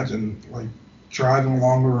can't imagine like driving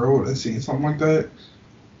along the road and seeing something like that.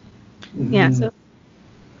 yeah, Mm-mm. so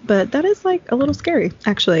but that is like a little scary,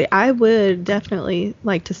 actually. I would definitely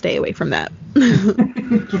like to stay away from that.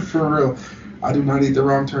 For real, I do not need The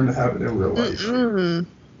Wrong Turn to happen in real life. Mm-mm.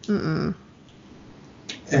 Mm-mm.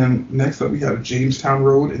 And next up, we have Jamestown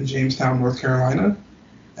Road in Jamestown, North Carolina.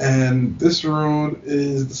 And this road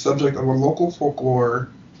is the subject of a local folklore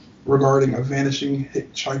regarding a vanishing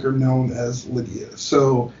hitchhiker known as Lydia.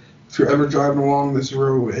 So, if you're ever driving along this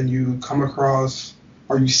road and you come across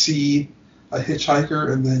or you see a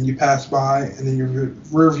hitchhiker and then you pass by and then your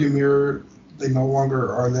rear view mirror, they no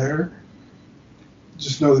longer are there,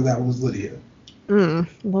 just know that that was Lydia.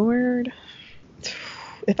 Lord.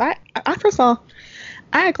 If I first of all,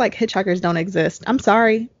 I act like hitchhikers don't exist. I'm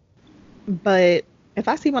sorry, but if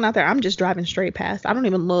I see one out there, I'm just driving straight past. I don't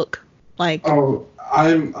even look. Like, Oh,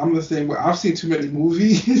 I'm the same way. I've seen too many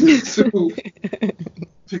movies to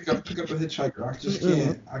pick up a hitchhiker. I just mm-mm.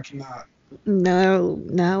 can't. I cannot. No,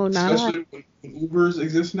 no, Especially when Ubers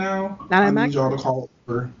exist now. not I in my need y'all to call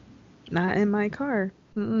Uber. not in my car.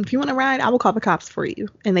 If you want to ride, I will call the cops for you,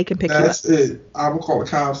 and they can pick you up. That's it. I will call the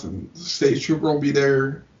cops and the state trooper will be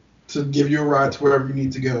there to give you a ride to wherever you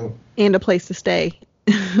need to go. And a place to stay.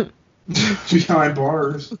 Behind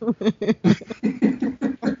bars.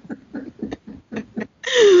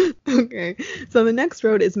 Okay, so the next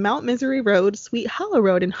road is Mount Misery Road, Sweet Hollow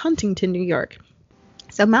Road in Huntington, New York.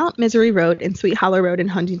 So Mount Misery Road and Sweet Hollow Road in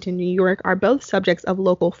Huntington, New York are both subjects of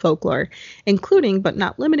local folklore, including but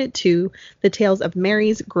not limited to the tales of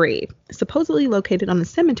Mary's grave, supposedly located on the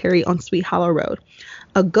cemetery on Sweet Hollow Road.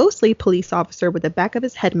 A ghostly police officer with the back of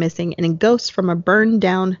his head missing and a ghost from a burned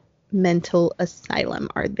down mental asylum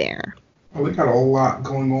are there. Oh, they got a lot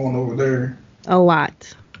going on over there. A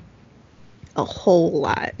lot. A whole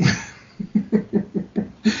lot.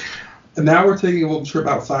 And now we're taking a little trip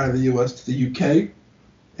outside of the U.S. to the U.K.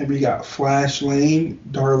 And we got Flash Lane,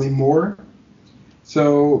 Darley Moor.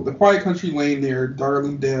 So the quiet country lane near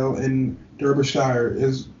Darlingdale in Derbyshire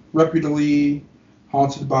is reputably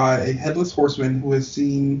haunted by a headless horseman who is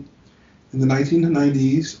seen in the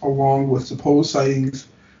 1990s, along with supposed sightings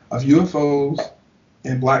of UFOs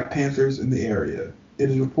and Black Panthers in the area. It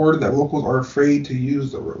is reported that locals are afraid to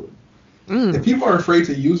use the road. If people are afraid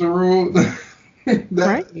to use a road, that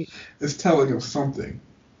Right. is telling of something.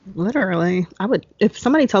 Literally. I would, if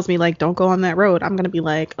somebody tells me, like, don't go on that road, I'm going to be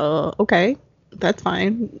like, okay, that's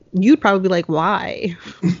fine. You'd probably be like, why?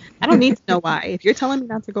 I don't need to know why. If you're telling me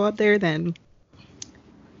not to go up there, then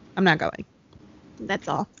I'm not going. That's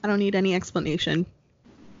all. I don't need any explanation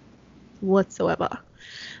whatsoever.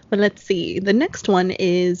 But let's see. The next one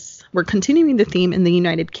is, we're continuing the theme in the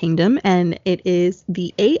United Kingdom, and it is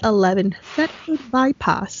the A11 Thetford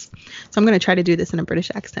Bypass. So I'm going to try to do this in a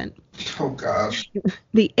British accent. Oh, gosh.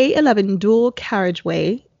 The A11 dual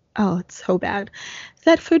carriageway, oh, it's so bad.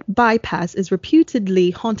 Thetford Bypass is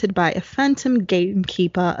reputedly haunted by a phantom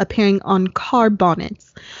gamekeeper appearing on car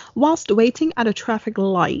bonnets. Whilst waiting at a traffic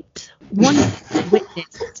light, one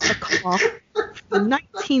witnessed a car from the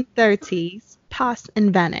 1930s pass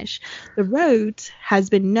and vanish. The road has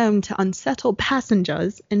been known to unsettle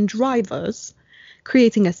passengers and drivers,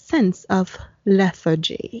 creating a sense of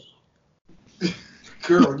lethargy.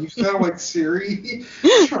 Girl, you sound like Siri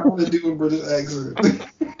trying to do a British accent.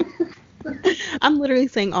 I'm literally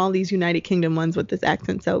saying all these United Kingdom ones with this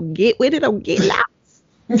accent, so get with it or get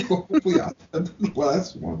lost. Hopefully I said the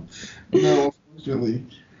last one. No, unfortunately.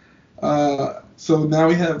 So now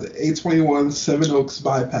we have the A21 Seven Oaks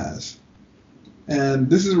bypass, and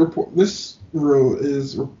this road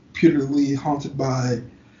is reputedly haunted by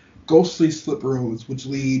ghostly slip roads, which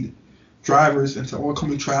lead drivers into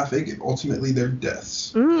oncoming traffic and ultimately their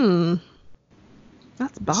deaths.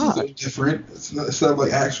 That's This is bad. different. It's not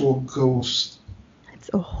like actual ghosts. It's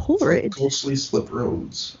a horrid, It's like ghostly slip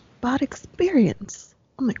roads. bad experience.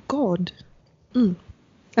 Oh my god.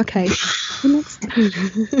 Okay.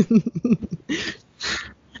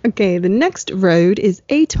 Okay, the next road is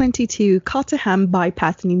A22 Cotterham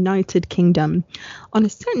Bypass in United Kingdom. On a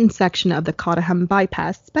certain section of the Cotterham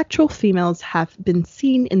Bypass, spectral females have been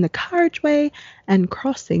seen in the carriageway and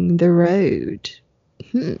crossing the road.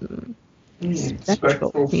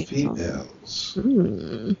 Spectral females.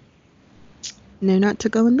 No, not to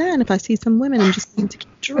go in there. And if I see some women, I'm just going to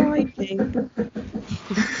keep driving.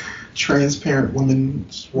 Transparent women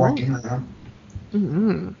just walking around.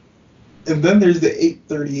 Mm-hmm. And then there's the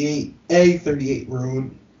A38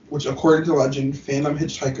 road, which according to legend, phantom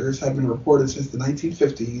hitchhikers have been reported since the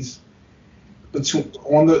 1950s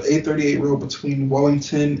on the A38 road between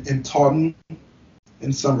Wellington and Taunton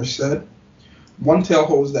in Somerset. One tale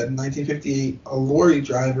holds that in 1958, a lorry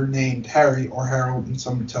driver named Harry, or Harold in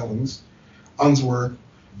some retellings, Unsworth,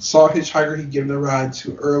 saw a hitchhiker he'd given a ride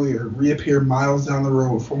to earlier reappear miles down the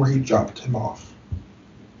road from where he dropped him off.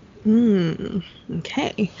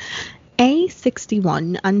 Okay.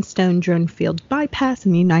 A61 Unstone Dronfield Bypass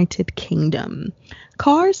in the United Kingdom.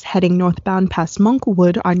 Cars heading northbound past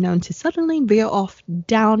Monkwood are known to suddenly veer off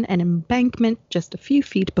down an embankment just a few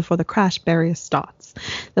feet before the crash barrier starts.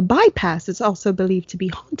 The bypass is also believed to be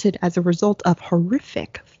haunted as a result of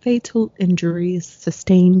horrific fatal injuries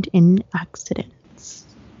sustained in accidents.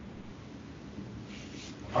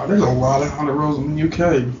 There's a lot of haunted roads in the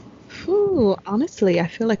UK. Ooh, honestly, I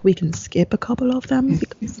feel like we can skip a couple of them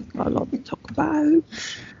because we've got a lot to talk about.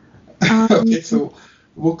 Okay, so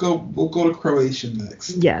we'll go to Croatia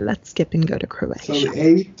next. Yeah, let's skip and go to Croatia. So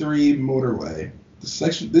the A3 motorway.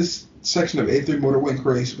 This section of A3 motorway in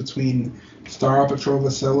Croatia between Stara Petrova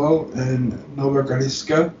Selo and Nova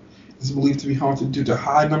Gradiška is believed to be haunted due to a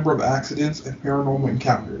high number of accidents and paranormal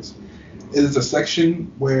encounters. It is a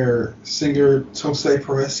section where singer Tose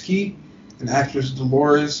Proeski and actress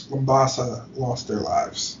Dolores Lombasa lost their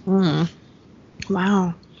lives.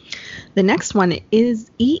 Wow. The next one is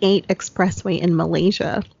E8 Expressway in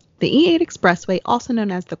Malaysia. The E8 Expressway, also known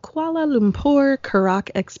as the Kuala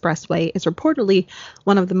Lumpur-Perak Expressway, is reportedly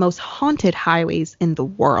one of the most haunted highways in the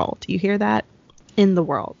world. You hear that? In the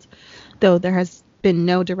world. Though there has been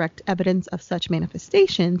no direct evidence of such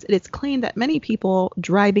manifestations, it is claimed that many people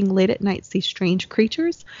driving late at night see strange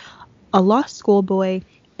creatures, a lost schoolboy,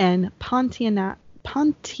 and Pontianak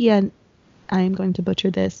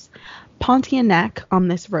on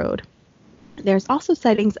this road. There's also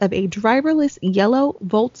sightings of a driverless yellow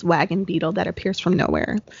Volkswagen Beetle that appears from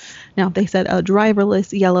nowhere. Now, if they said a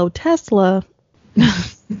driverless yellow Tesla,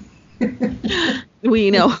 we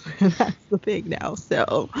know that's the thing now.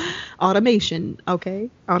 So, automation, okay?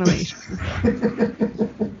 Automation.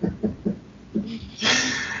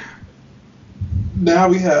 Now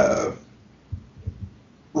we have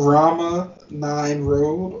Rama 9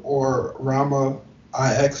 Road or Rama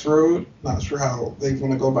IX Road. Not sure how they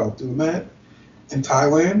want to go about doing that in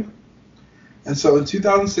Thailand. And so in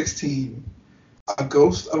 2016, a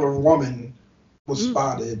ghost of a woman was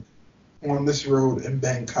spotted on this road in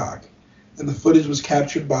Bangkok. And the footage was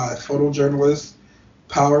captured by photojournalist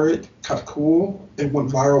Paurit Katkul and went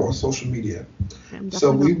viral on social media.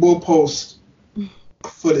 So we will post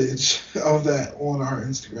footage of that on our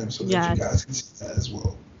Instagram so that you guys can see that as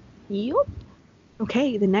well. Yup.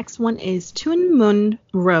 Okay, the next one is Tuen Mun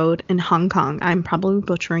Road in Hong Kong. I'm probably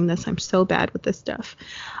butchering this. I'm so bad with this stuff.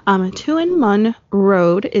 Tuen Mun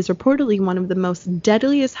Road is reportedly one of the most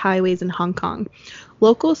deadliest highways in Hong Kong.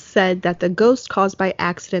 Locals said that the ghost caused by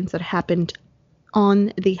accidents that happened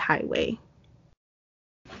on the highway.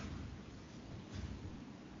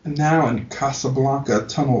 And now in Casablanca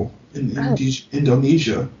Tunnel in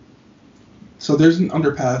Indonesia. So there's an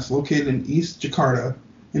underpass located in East Jakarta,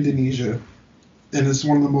 Indonesia, and it's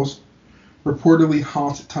one of the most reportedly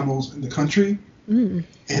haunted tunnels in the country and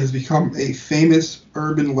has become a famous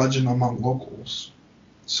urban legend among locals.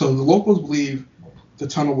 So the locals believe the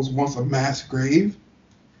tunnel was once a mass grave,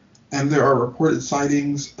 and there are reported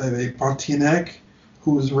sightings of a Pontianak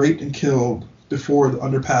who was raped and killed before the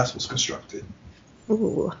underpass was constructed.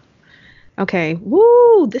 Ooh. Okay.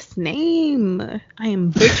 Woo, this name. I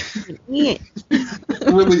am butchering it. You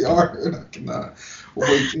really are, and I cannot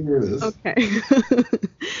wait to hear this. Okay.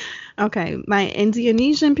 Okay, my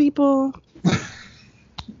Indonesian people.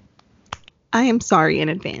 I am sorry in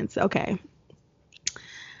advance. Okay.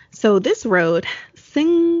 So this road,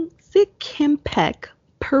 Sikimpek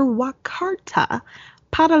Purwakarta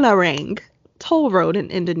Padalarang toll road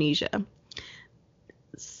in Indonesia.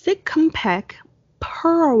 Sikimpek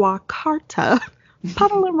Purwakarta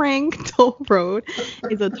Padalarang toll road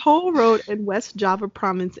is a toll road in West Java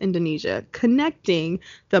province, Indonesia, connecting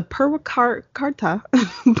the Purwakarta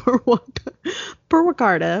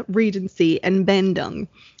Regency and Bandung.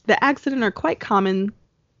 The accidents are quite common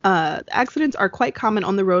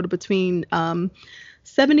on the road between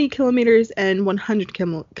 70 kilometers and 100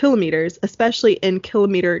 kilometers, especially in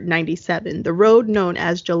kilometer 97, the road known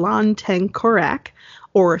as Jalan Tengkorak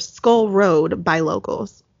or Skull Road by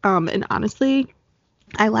locals. And honestly,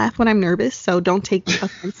 I laugh when I'm nervous, so don't take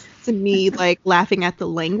offense to me like laughing at the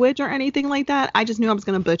language or anything like that. I just knew I was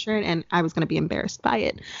going to butcher it and I was going to be embarrassed by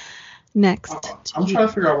it. Next. I'm trying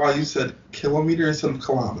to figure out why you said kilometer instead of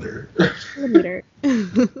kilometer. Kilometer.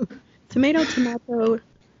 Tomato.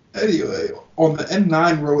 Anyway, on the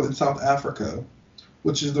N9 road in South Africa,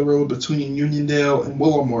 which is the road between Uniondale and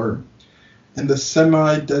Willowmore, in the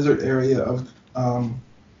semi-desert area of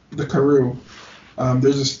the Karoo,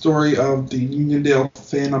 there's a story of the Uniondale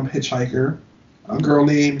Phantom hitchhiker, a girl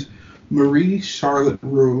named Marie Charlotte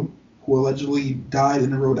Roux, who allegedly died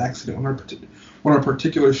in a road accident on a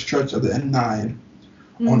particular stretch of the N9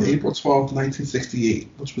 on April 12, 1968,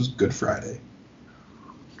 which was Good Friday.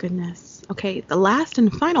 Goodness. Okay, the last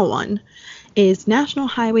and final one is National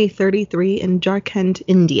Highway 33 in Jharkhand,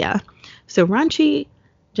 India. So Ranchi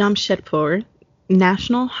Jamshedpur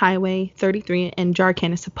National Highway 33 in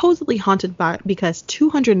Jharkhand is supposedly haunted because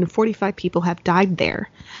 245 people have died there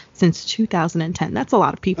since 2010. That's a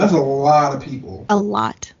lot of people. That's a lot of people. A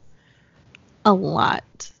lot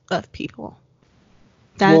of people.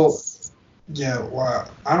 That's wow.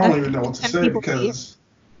 I don't even know what to say because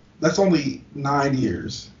that's only 9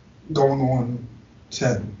 years going on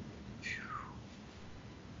 10.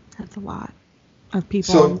 That's a lot of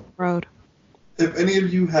people on the road. If any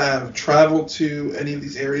of you have traveled to any of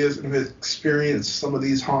these areas and have experienced some of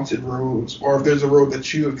these haunted roads, or if there's a road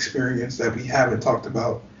that you experienced that we haven't talked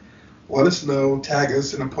about, let us know, tag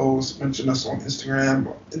us in a post, mention us on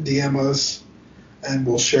Instagram, DM us, and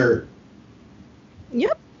we'll share it.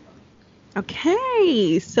 Yep.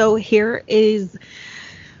 Okay, so here is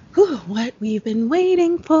what we've been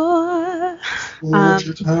waiting for.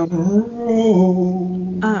 Fletchertown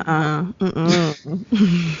Road.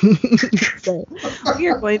 So we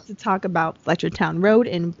are going to talk about Fletchertown Road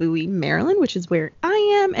in Bowie, Maryland, which is where I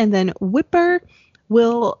am, and then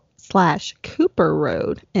Whippoorwill/Cooper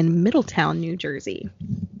Road in Middletown, New Jersey.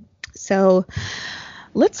 So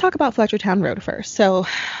let's talk about Fletchertown Road first. So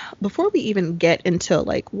before we even get into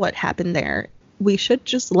like what happened there, we should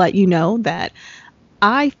just let you know that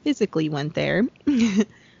I physically went there.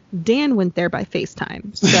 Dan went there by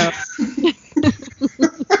FaceTime. So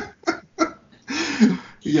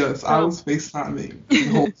yes, I was FaceTiming the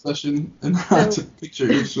whole session and I took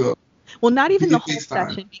pictures. So well, not even the whole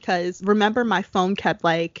session because remember my phone kept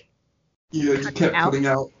like you kept putting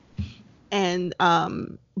out. And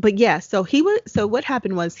but yeah, so what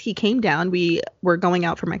happened was he came down. We were going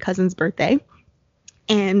out for my cousin's birthday.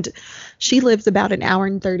 And she lives about an hour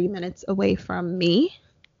and 30 minutes away from me.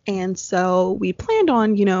 And so we planned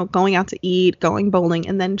on, going out to eat, going bowling,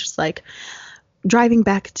 and then just like driving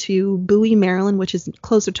back to Bowie, Maryland, which is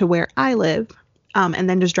closer to where I live, and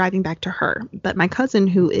then just driving back to her. But my cousin,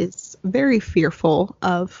 who is very fearful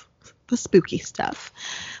of the spooky stuff,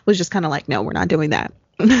 was just kind of like, no, we're not doing that.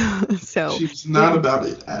 So she's not about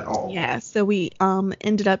it at all. Yeah, so we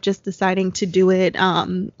ended up just deciding to do it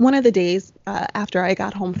one of the days after I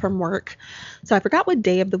got home from work. So I forgot what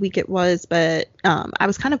day of the week it was, but I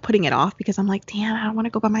was kind of putting it off because I'm like, damn, I don't want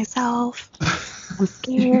to go by myself. I'm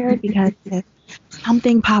scared because if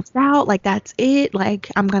something pops out, like that's it.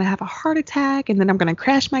 Like I'm gonna have a heart attack and then I'm gonna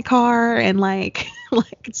crash my car and like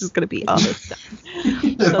it's just gonna be all this stuff.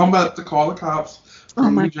 I'm about to call the cops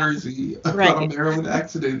from New Jersey about a Maryland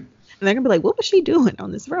accident. And they're gonna be like, what was she doing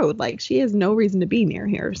on this road? Like she has no reason to be near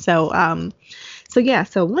here. So one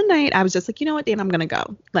night I was just like, you know what, Dan, I'm gonna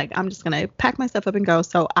go. Like I'm just gonna pack my stuff up and go.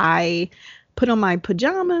 So I put on my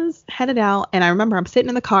pajamas, headed out, and I remember I'm sitting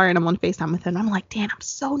in the car and I'm on FaceTime with him. I'm like, Dan, I'm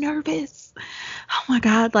so nervous. Oh my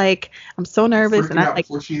God, like I'm so nervous. And I like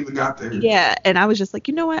before she even got there. Yeah, and I was just like,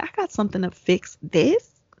 you know what, I got something to fix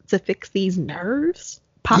these nerves.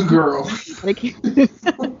 Pop girl.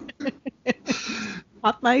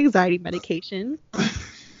 Pop my anxiety medication.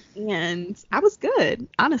 And I was good.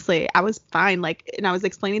 Honestly, I was fine. Like, and I was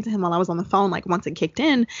explaining to him while I was on the phone, like once it kicked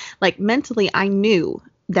in, like mentally I knew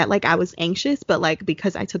that like I was anxious, but like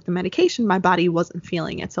because I took the medication, my body wasn't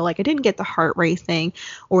feeling it. So like I didn't get the heart racing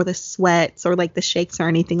or the sweats or like the shakes or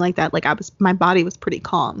anything like that. Like my body was pretty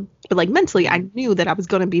calm. But like mentally, I knew that I was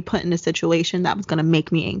going to be put in a situation that was going to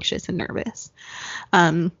make me anxious and nervous.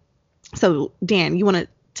 So Dan, you want to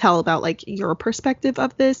tell about like your perspective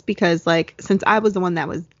of this? Because like since I was the one that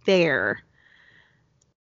was there,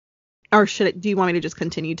 or do you want me to just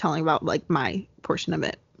continue telling about like my portion of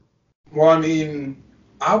it? Well, I mean,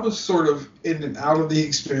 I was sort of in and out of the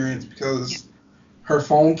experience because her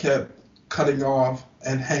phone kept cutting off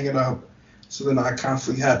and hanging up. So then I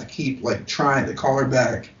constantly had to keep like trying to call her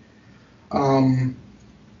back. But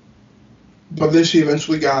then she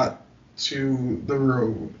eventually got to the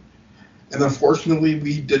road. And unfortunately,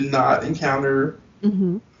 we did not encounter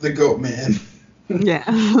the goat man.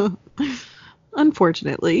 Yeah.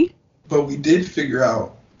 Unfortunately. But we did figure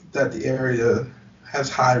out that the area has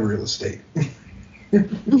high real estate.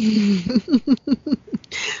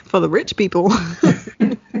 For the rich people.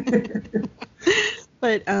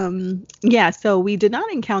 But yeah, so we did not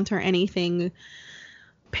encounter anything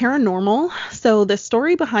paranormal. So the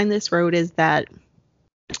story behind this road is that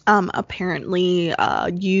apparently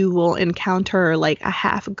you will encounter like a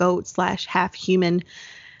half goat / half human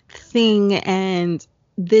thing, and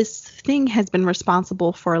this thing has been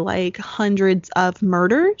responsible for like hundreds of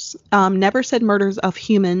murders. Never said murders of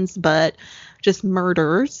humans, but just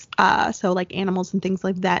murders. So like animals and things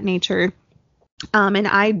like that nature. And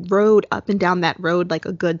I rode up and down that road like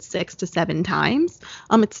a good 6 to 7 times.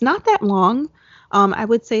 It's not that long. I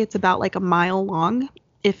would say it's about like a mile long,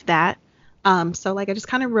 if that. So like I just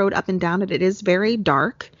kind of rode up and down it. It is very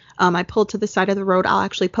dark. I pulled to the side of the road. I'll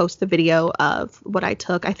actually post the video of what I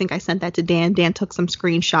took. I think I sent that to Dan. Dan took some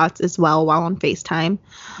screenshots as well while on FaceTime.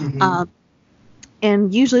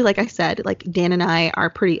 And usually, like I said, like Dan and I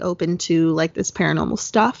are pretty open to like this paranormal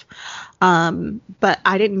stuff. But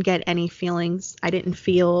I didn't get any feelings. I didn't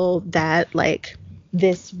feel that like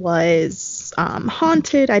this was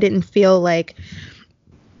haunted. I didn't feel like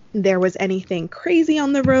there was anything crazy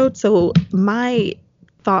on the road. So my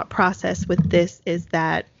thought process with this is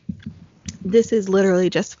that this is literally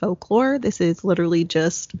just folklore. This is literally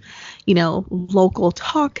just, local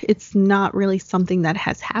talk. It's not really something that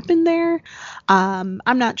has happened there. I'm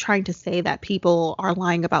not trying to say that people are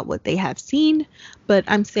lying about what they have seen, but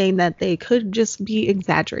I'm saying that they could just be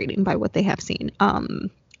exaggerating by what they have seen.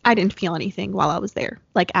 I didn't feel anything while I was there.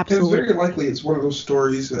 Like, absolutely. It's very likely it's one of those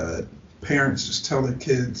stories that parents just tell their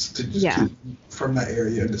kids to just keep from that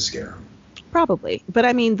area to scare them. Probably. But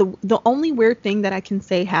I mean, the only weird thing that I can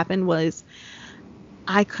say happened was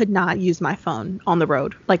I could not use my phone on the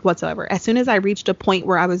road, like whatsoever. As soon as I reached a point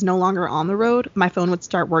where I was no longer on the road, my phone would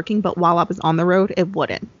start working. But while I was on the road, it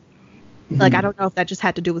wouldn't. Like, I don't know if that just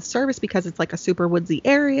had to do with service because it's like a super woodsy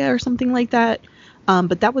area or something like that.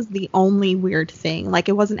 But that was the only weird thing. Like,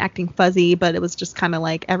 it wasn't acting fuzzy, but it was just kind of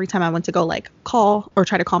like every time I went to go like call or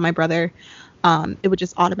try to call my brother, it would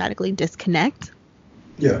just automatically disconnect.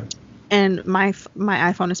 Yeah. And my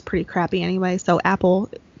iPhone is pretty crappy anyway, so Apple,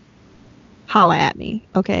 holla at me,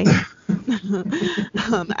 okay?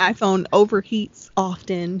 iPhone overheats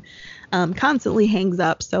often, constantly hangs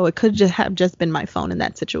up, so it could have just been my phone in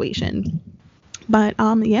that situation. But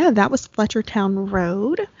yeah, that was Fletchertown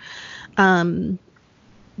Road. Dan,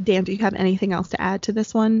 do you have anything else to add to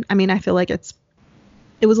this one? I mean, I feel like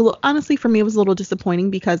it was a little, honestly, for me, it was a little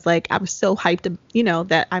disappointing because like I was so hyped to,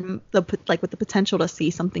 that I'm with the potential to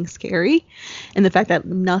see something scary, and the fact that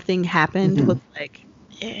nothing happened was like,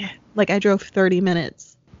 like I drove 30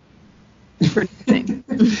 minutes for nothing.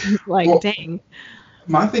 Like, well, dang.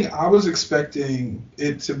 My thing, I was expecting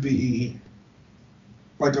it to be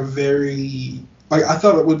like a very, like I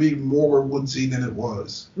thought it would be more woodsy than it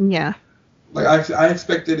was. Yeah. Like I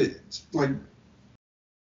expected it like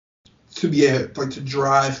to be to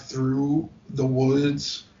drive through the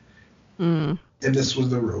woods, and this was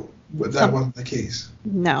the road. But that wasn't the case.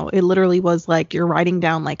 No, it literally was like you're riding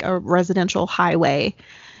down like a residential highway,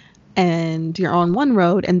 and you're on one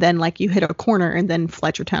road, and then like you hit a corner, and then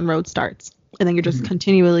Fletchertown Road starts, and then you're just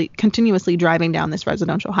continuously driving down this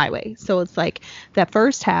residential highway. So it's like that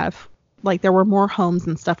first half, like there were more homes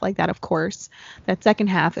and stuff like that, of course. That second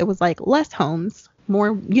half, it was like less homes,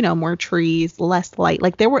 more more trees, less light.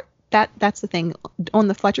 Like there were. That's the thing. On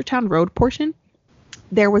the Fletchertown Road portion,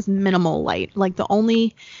 there was minimal light. Like the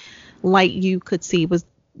only light you could see was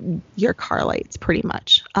your car lights pretty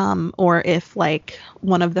much. Or if like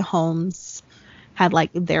one of the homes had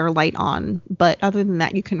like their light on, but other than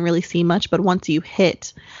that you couldn't really see much. But once you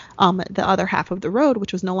hit the other half of the road,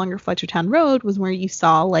 which was no longer Fletchertown Road, was where you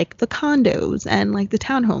saw like the condos and like the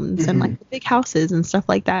townhomes and like the big houses and stuff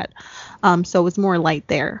like that. So it was more light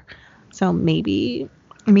there. So maybe,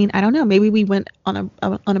 I mean, I don't know, maybe we went on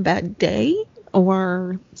a bad day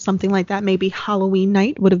or something like that. Maybe Halloween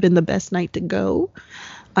night would have been the best night to go.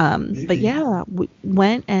 But yeah, we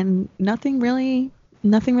went and nothing really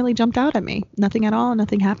jumped out at me. Nothing at all.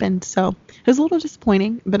 Nothing happened. So it was a little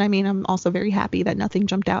disappointing, but I mean, I'm also very happy that nothing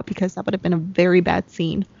jumped out because that would have been a very bad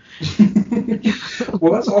scene.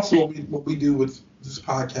 Well, that's also what we do with this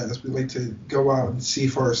podcast. We like to go out and see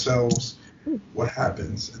for ourselves what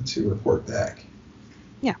happens and to report back.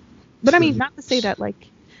 Yeah. But I mean, not to say that like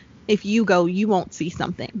if you go, you won't see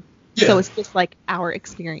something. Yeah. So it's just like our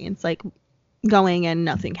experience, like going and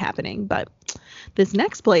nothing happening. But this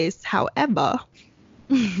next place, however,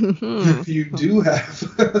 you do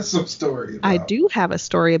have some story about. I do have a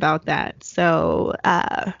story about that. So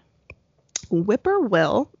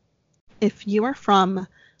Whippoorwill, if you are from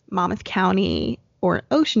Monmouth County or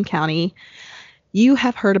Ocean County, you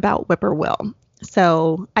have heard about Whippoorwill.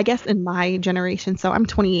 So I guess in my generation, so I'm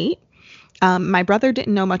 28. My brother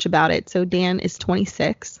didn't know much about it. So Dan is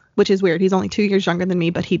 26, which is weird. He's only 2 years younger than me,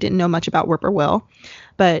 but he didn't know much about Whippoorwill.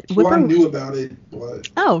 But Well, I knew about it, but...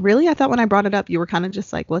 Oh, really? I thought when I brought it up, you were kind of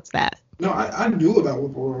just like, what's that? No, I knew about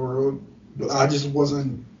Whippoorwill, but I just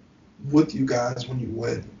wasn't with you guys when you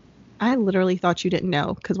went. I literally thought you didn't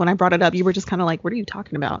know, because when I brought it up, you were just kind of like, what are you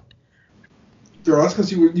talking about? Girl, that's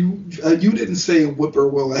because you didn't say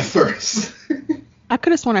Whippoorwill at first. I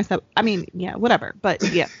could have sworn I said, I mean, yeah, whatever. But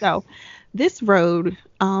yeah, so this road,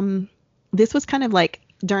 this was kind of like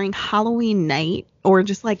during Halloween night, or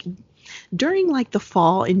just like during like the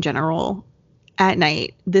fall in general at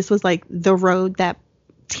night. This was like the road that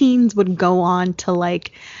teens would go on to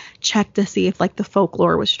like check to see if like the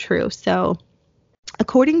folklore was true. So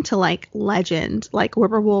according to like legend, like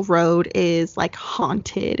Whippoorwill Road is like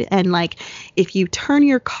haunted, and like if you turn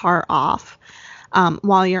your car off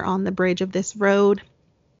while you're on the bridge of this road,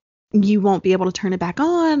 you won't be able to turn it back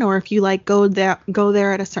on, or if you like go there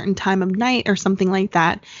at a certain time of night or something like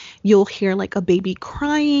that, you'll hear like a baby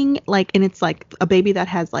crying, like, and it's like a baby that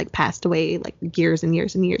has like passed away like years and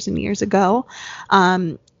years and years and years ago.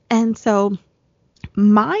 And so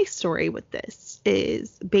my story with this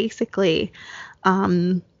is basically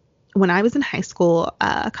when I was in high school,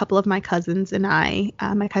 a couple of my cousins and I,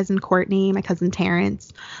 my cousin Courtney, my cousin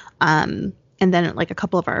Terrence, and then like a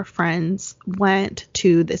couple of our friends went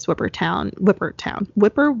to this Whippoorwill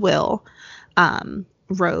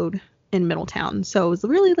road in Middletown. So it was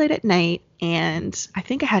really late at night, and I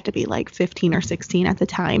think I had to be like 15 or 16 at the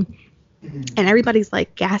time. And everybody's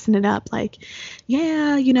like gassing it up, like,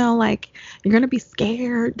 yeah, you know, like you're gonna be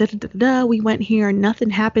scared. Da, da, da, da. We went here,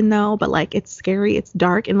 nothing happened though, but like it's scary, it's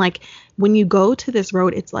dark, and like when you go to this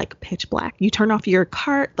road, it's like pitch black. You turn off your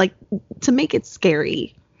car, like to make it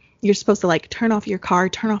scary. You're supposed to like turn off your car,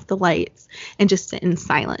 turn off the lights, and just sit in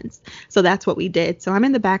silence. So that's what we did. So I'm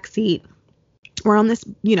in the back seat. We're on this,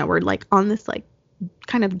 you know, we're like on this like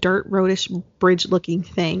kind of dirt roadish bridge looking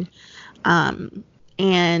thing.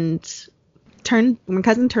 And my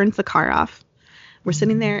cousin turns the car off. We're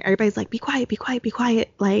sitting there. Everybody's like, be quiet, be quiet, be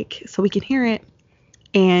quiet. Like, so we can hear it.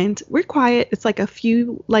 And we're quiet. It's like a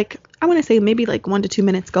few, like, I want to say maybe like 1 to 2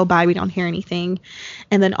 minutes go by. We don't hear anything.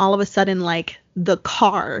 And then all of a sudden, like the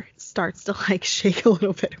car starts to like shake a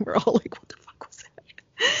little bit. And we're all like, what the fuck was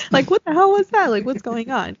that? Like, what the hell was that? Like, what's going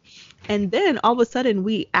on? And then all of a sudden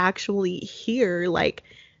we actually hear like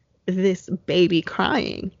this baby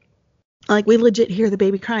crying. Like we legit hear the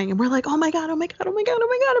baby crying, and we're like, oh my God, oh my God, oh my God, oh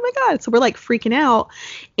my God, oh my God. So we're like freaking out.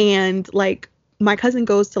 And like my cousin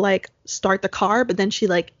goes to like start the car, but then she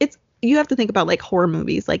like, you have to think about like horror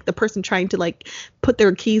movies, like the person trying to like put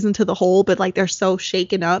their keys into the hole, but like they're so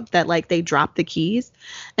shaken up that like they drop the keys.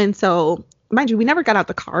 And so mind you, we never got out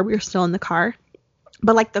the car. We were still in the car.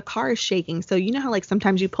 But like the car is shaking. So you know how like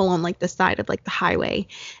sometimes you pull on like the side of like the highway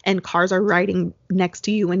and cars are riding next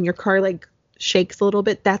to you and your car like shakes a little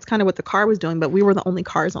bit. That's kind of what the car was doing, but we were the only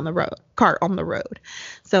car on the road.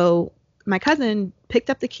 So my cousin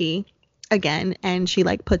picked up the key again, and she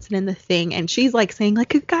like puts it in the thing, and she's like saying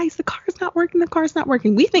like, guys, the car's not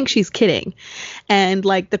working. We think she's kidding, and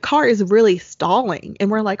like the car is really stalling,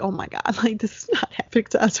 and we're like, oh my God, like this is not happening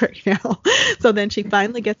to us right now. So then she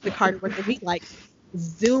finally gets the car to work, and we like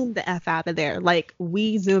zoomed the F out of there. Like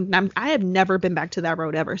we zoomed, and I have never been back to that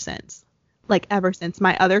road ever since.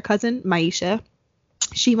 My other cousin, Maisha,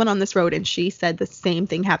 she went on this road and she said the same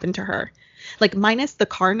thing happened to her. Like minus the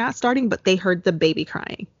car not starting, but they heard the baby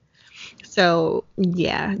crying. So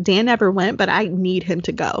yeah, Dan never went, but I need him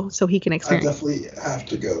to go so he can I experience. definitely have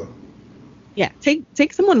to go. Yeah,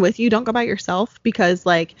 take someone with you. Don't go by yourself, because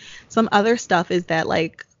like some other stuff is that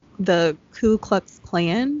like the Ku Klux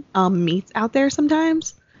Klan meets out there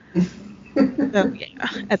sometimes. So yeah,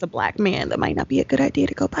 as a black man, that might not be a good idea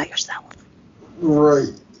to go by yourself.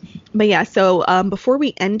 Right. But yeah, so before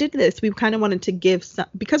we ended this, we kind of wanted to give some,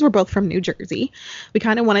 because we're both from New Jersey, we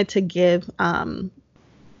kind of wanted to give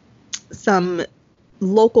some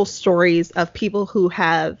local stories of people who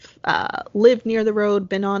have lived near the road,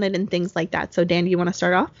 been on it, and things like that. So Dan, do you want to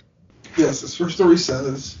start off? Yes, this first story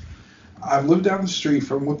says, I've lived down the street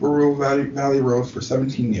from Whippoorwill Valley Road for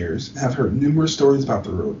 17 years and have heard numerous stories about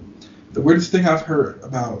the road. The weirdest thing I've heard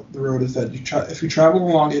about the road is that if you travel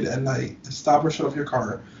along it at night and stop or shut off your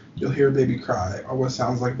car, you'll hear a baby cry, or what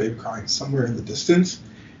sounds like a baby crying somewhere in the distance,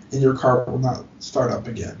 and your car will not start up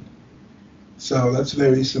again. So that's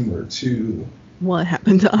very similar to What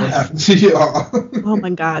happened to what us? happened to y'all. Oh my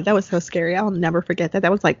God, that was so scary. I'll never forget that.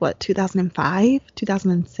 That was like, what, 2005,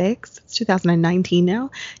 2006? It's 2019 now.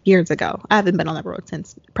 Years ago. I haven't been on that road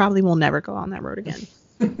since. Probably will never go on that road again.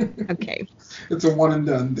 Okay. It's a one and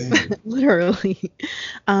done thing. Literally.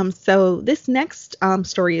 So this next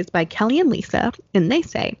story is by Kelly and Lisa, and they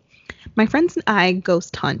say, my friends and I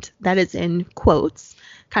ghost hunt. That is in quotes,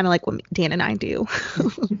 kind of like what Dan and I do,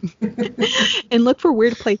 and look for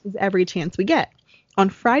weird places every chance we get. On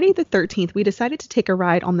Friday the 13th, we decided to take a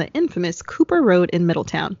ride on the infamous Cooper Road in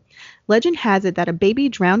Middletown. Legend has it that a baby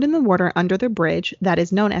drowned in the water under the bridge that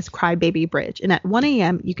is known as Cry Baby Bridge, and at 1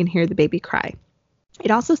 a.m. you can hear the baby cry. It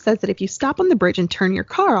also says that if you stop on the bridge and turn your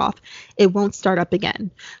car off, it won't start up again.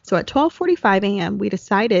 So at 12:45 a.m., we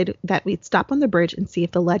decided that we'd stop on the bridge and see if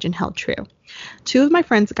the legend held true. Two of my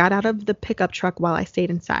friends got out of the pickup truck while I stayed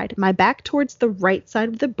inside, my back towards the right side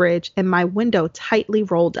of the bridge and my window tightly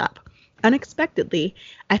rolled up. Unexpectedly,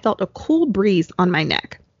 I felt a cool breeze on my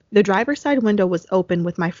neck. The driver's side window was open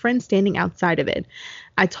with my friend standing outside of it.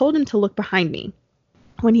 I told him to look behind me.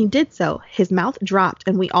 When he did so, his mouth dropped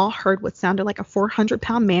and we all heard what sounded like a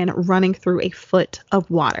 400-pound man running through a foot of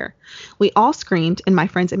water. We all screamed and my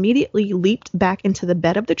friends immediately leaped back into the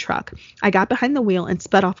bed of the truck. I got behind the wheel and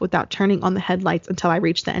sped off without turning on the headlights until I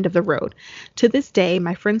reached the end of the road. To this day,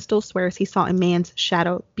 my friend still swears he saw a man's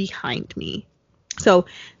shadow behind me. So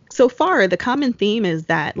far, the common theme is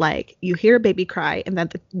that like you hear a baby cry and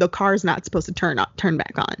that the car is not supposed to turn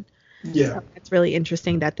back on. Yeah. So it's really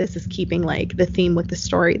interesting that this is keeping like the theme with the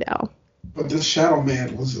story though. But this shadow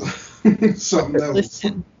man was something else.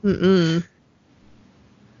 Listen. Mm-mm.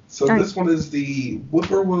 So this one is the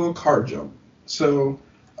Whippoorwill car jump. So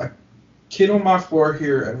a kid on my floor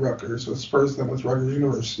here at Rutgers, so this person that was Rutgers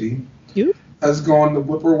University, has gone to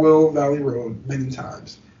Whippoorwill Valley Road many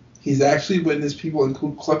times. He's actually witnessed people in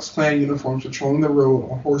Ku Klux Klan uniforms patrolling the road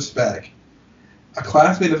on horseback. A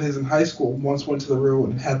classmate of his in high school once went to the road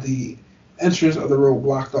and had the entrance of the road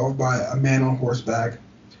blocked off by a man on horseback.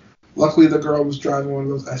 Luckily, the girl was driving one of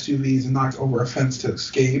those SUVs and knocked over a fence to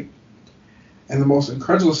escape. And the most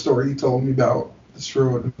incredulous story he told me about this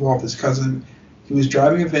road involved his cousin. He was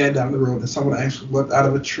driving a van down the road and someone actually leapt out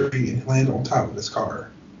of a tree and landed on top of his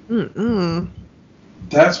car. Mm-mm.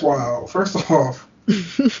 That's wild. First off,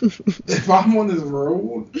 if I'm on this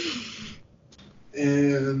road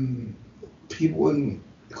and people in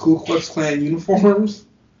Ku Klux Klan uniforms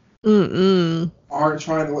aren't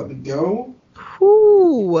trying to let me go,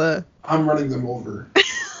 Ooh. I'm running them over.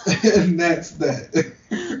 And that's that.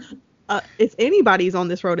 If anybody's on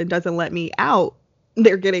this road and doesn't let me out,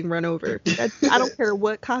 they're getting run over. I don't care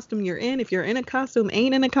what costume you're in. If you're in a costume,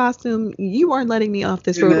 ain't in a costume, you aren't letting me off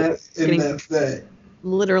this road. That's that.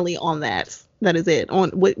 Literally on that. That is it.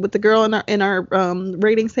 On what the girl in our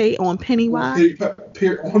rating say on Pennywise.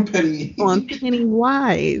 On Penny. On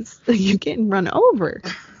Pennywise, you're getting run over.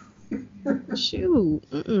 Shoot.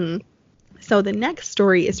 Mm-mm. So the next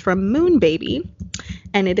story is from Moon Baby,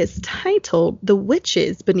 and it is titled "The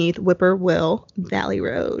Witches Beneath Whippoorwill Valley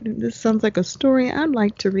Road." This sounds like a story I'd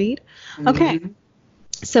like to read. Okay. Mm-hmm.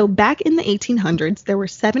 So back in the 1800s, there were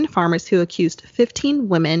 7 farmers who accused 15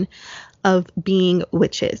 women of being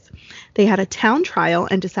witches. They had a town trial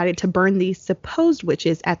and decided to burn these supposed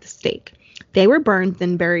witches at the stake. They were burned,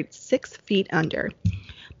 then buried 6 feet under.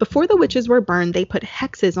 Before the witches were burned, they put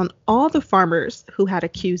hexes on all the farmers who had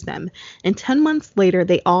accused them, and 10 months later,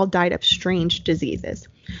 they all died of strange diseases.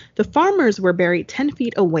 The farmers were buried 10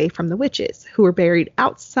 feet away from the witches, who were buried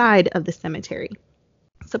outside of the cemetery.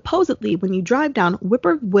 supposedly, when you drive down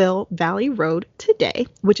Whippoorwill Valley Road today,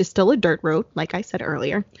 which is still a dirt road, like I said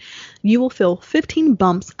earlier, you will feel 15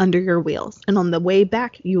 bumps under your wheels, and on the way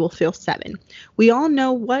back, you will feel 7. We all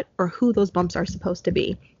know what or who those bumps are supposed to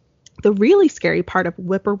be. The really scary part of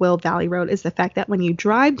Whippoorwill Valley Road is the fact that when you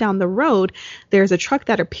drive down the road, there's a truck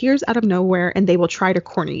that appears out of nowhere and they will try to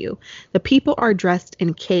corner you. The people are dressed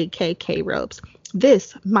in KKK robes.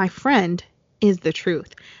 This, my friend, is the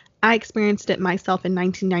truth. I experienced it myself in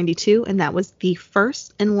 1992, and that was the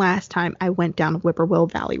first and last time I went down Whippoorwill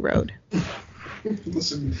Valley Road.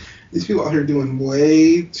 Listen, these people out here doing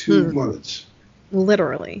way too much.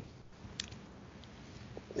 Literally.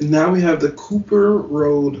 And now we have the Cooper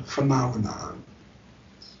Road phenomenon.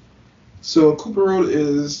 So Cooper Road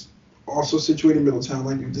is also situated in Middletown,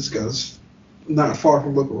 like we discussed, not far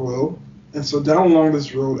from Whippoorwill. And so down along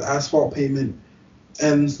this road, asphalt pavement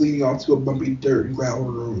ends leading off to a bumpy dirt and gravel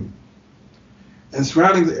road. And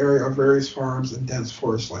surrounding the area are various farms and dense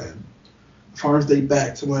forest land. Farms date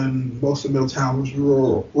back to when most of Middletown was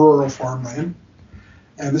rural farmland.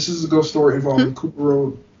 And this is a ghost story involving Cooper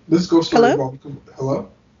Road. This ghost story involving Hello?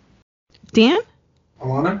 Dan?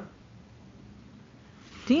 Alana?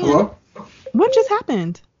 Dan? Hello? What just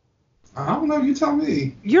happened? I don't know. You tell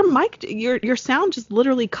me. Your mic, your sound just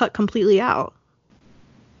literally cut completely out.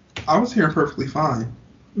 I was hearing perfectly fine.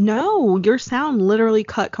 No, your sound literally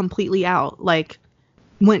cut completely out. Like,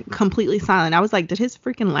 went completely silent. I was like, did his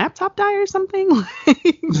freaking laptop die or something?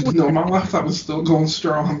 No, my laptop is still going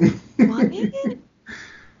strong. What?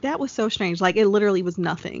 That was so strange. Like, it literally was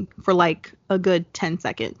nothing for like a good 10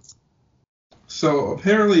 seconds. So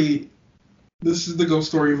apparently, this is the ghost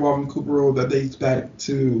story involving Cooper Road that dates back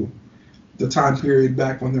to the time period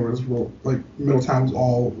back when there was Middletown was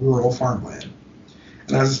all rural farmland.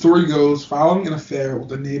 And as the story goes, following an affair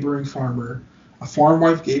with a neighboring farmer, a farm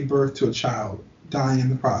wife gave birth to a child, dying in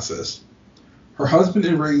the process. Her husband,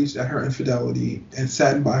 enraged at her infidelity and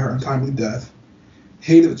saddened by her untimely death,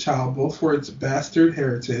 hated the child both for its bastard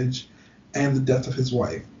heritage and the death of his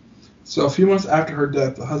wife. So a few months after her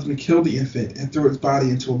death, the husband killed the infant and threw its body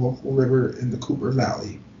into a local river in the Cooper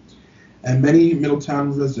Valley. And many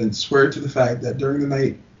Middletown residents swear to the fact that during the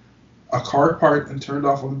night, a car parked and turned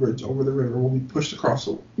off on the bridge over the river will be pushed across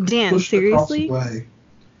the way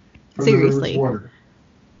from the river's water.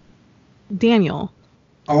 Daniel.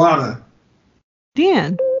 Alana.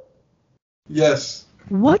 Dan. Yes.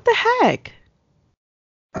 What the heck?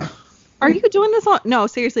 Are you doing this on... No,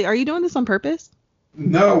 seriously, are you doing this on purpose?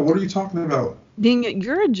 No, what are you talking about? Daniel,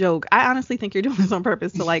 you're a joke. I honestly think you're doing this on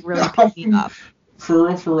purpose to like really piss me off.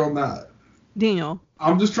 For real not. Daniel.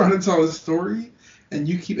 I'm just trying to tell a story and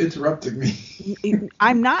you keep interrupting me.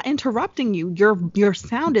 I'm not interrupting you. Your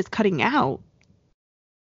sound is cutting out.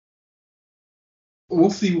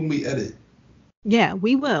 We'll see when we edit. Yeah,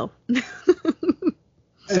 we will.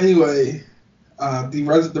 Anyway, the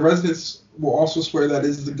residents will also swear that it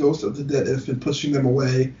is the ghost of the dead infant pushing them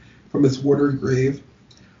away from its watery grave.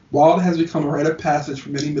 While it has become a rite of passage for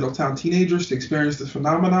many Middletown teenagers to experience this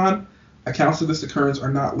phenomenon, accounts of this occurrence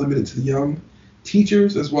are not limited to the young.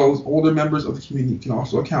 Teachers, as well as older members of the community, can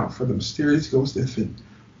also account for the mysterious ghost infant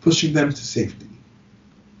pushing them to safety.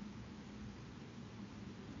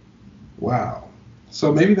 Wow.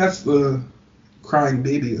 So maybe that's the crying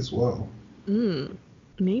baby as well.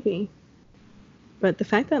 Maybe. But the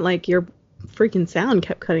fact that, like, your freaking sound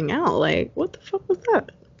kept cutting out, like, what the fuck was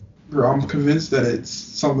that? Girl, I'm convinced that it's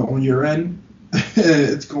something on your end.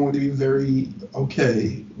 It's going to be very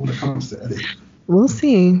okay when it comes to edit. We'll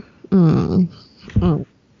see. We'll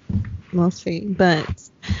see. But,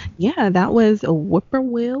 yeah, that was a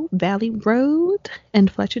Whippoorwill Valley Road and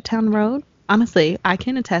Fletchertown Road. Honestly, I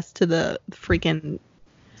can attest to the freaking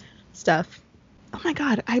stuff. Oh, my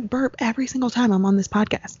God. I burp every single time I'm on this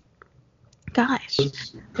podcast. Gosh.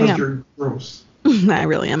 Because you're gross. I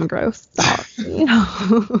really am gross. Sorry.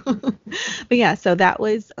 But yeah, so that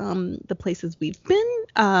was the places we've been.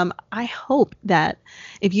 I hope that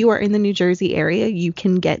if you are in the New Jersey area, you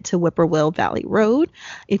can get to Whippoorwill Valley Road.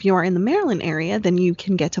 If you are in the Maryland area, then you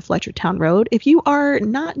can get to Fletchertown Road. If you are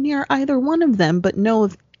not near either one of them, but know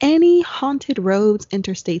of any haunted roads,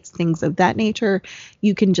 interstates, things of that nature,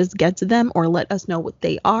 you can just get to them or let us know what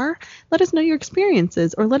they are. Let us know your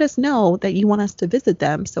experiences or let us know that you want us to visit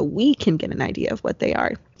them so we can get an idea of what they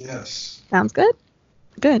are. Yes. Sounds good?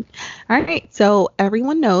 Good. All right. So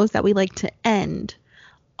everyone knows that we like to end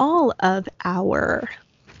all of our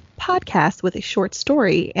podcasts with a short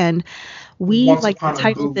story, and we Once like to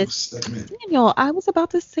title this segment. Daniel, I was about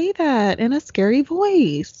to say that in a scary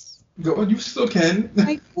voice. Go, you still can.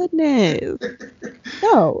 My goodness.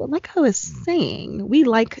 So, like I was saying, we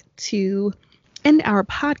like to end our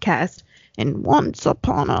podcast in Once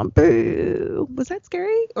Upon a Boo. Was that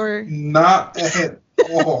scary? Or Not at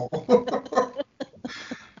all.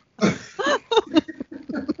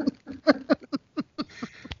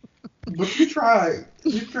 But you tried.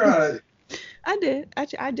 You tried. I did.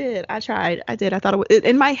 I did. I tried. I did. I thought it was,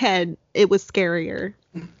 in my head, it was scarier,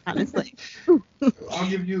 honestly. I'll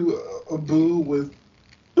give you a boo with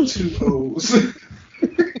 2 O's.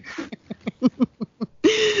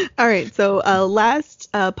 All right. So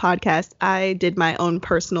last podcast, I did my own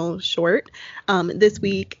personal short. This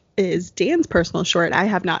week is Dan's personal short. I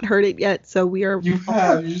have not heard it yet, so we are. You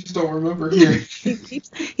have. You just don't remember hearing. he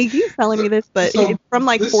keeps telling me this, but So it's from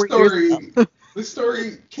like this 4 years ago. This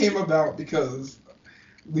story came about because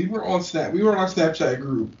we were on our Snapchat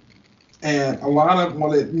group, and Alana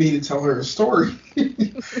wanted me to tell her a story.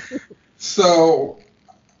 So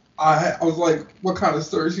I was like, "What kind of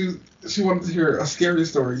story?" She wanted to hear a scary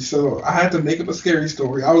story, so I had to make up a scary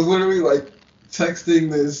story. I was literally like texting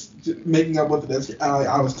this, making up what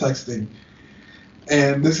I was texting,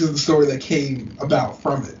 and this is the story that came about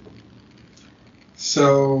from it.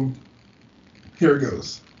 So here it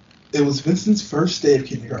goes. It was Vincent's first day of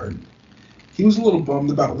kindergarten. He was a little bummed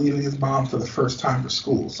about leaving his mom for the first time for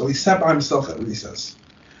school, so he sat by himself at recess.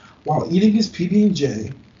 While eating his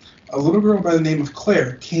PB&J, a little girl by the name of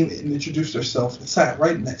Claire came and introduced herself and sat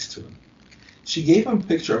right next to him. She gave him a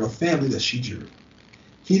picture of a family that she drew.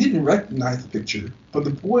 He didn't recognize the picture, but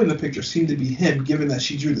the boy in the picture seemed to be him, given that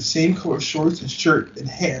she drew the same color shorts and shirt and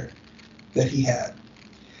hair that he had.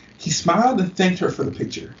 He smiled and thanked her for the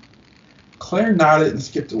picture. Claire nodded and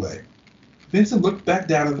skipped away. Vincent looked back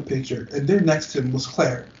down at the picture, and there next to him was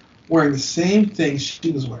Claire, wearing the same thing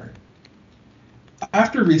she was wearing.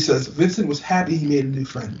 After recess, Vincent was happy he made a new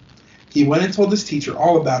friend. He went and told his teacher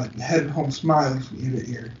all about it and headed home smiling from ear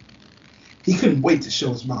to ear. He couldn't wait to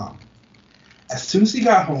show his mom. As soon as he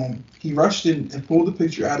got home, he rushed in and pulled the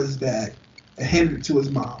picture out of his bag and handed it to his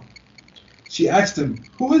mom. She asked him,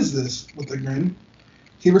 "Who is this?" with a grin.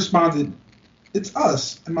 He responded, "It's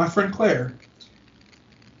us and my friend Claire."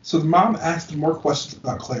 So the mom asked him more questions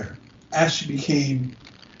about Claire, as she became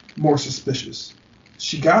more suspicious.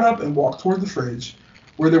 She got up and walked toward the fridge,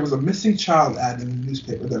 where there was a missing child ad in the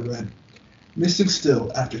newspaper that read, "Missing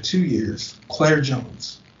still after 2 years, Claire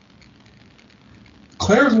Jones."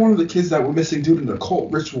 Claire was one of the kids that were missing due to an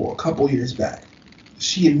occult ritual a couple years back.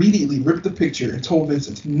 She immediately ripped the picture and told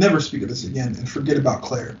Vincent to never speak of this again and forget about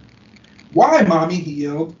Claire. "Why, Mommy?" he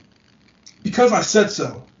yelled. "Because I said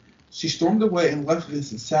so." She stormed away and left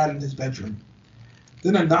Vincent sad in his bedroom.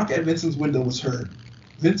 Then a knock at Vincent's window was heard.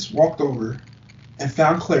 Vince walked over and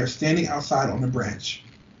found Claire standing outside on a branch.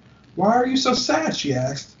 "Why are you so sad?" she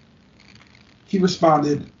asked. He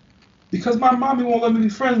responded, "Because my mommy won't let me be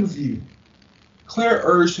friends with you." Claire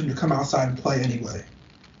urged him to come outside and play anyway.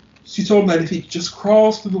 She told him that if he just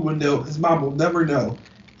crawls through the window, his mom will never know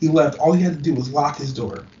he left. All he had to do was lock his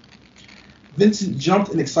door. Vincent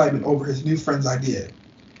jumped in excitement over his new friend's idea.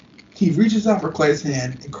 He reaches out for Claire's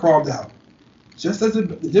hand and crawled out. Just as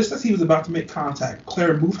he was about to make contact,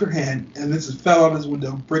 Claire moved her hand and Vincent fell out of his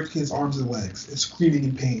window, breaking his arms and legs and screaming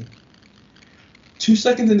in pain. 2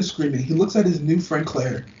 seconds into screaming, he looks at his new friend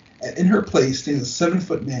Claire, and in her place stands a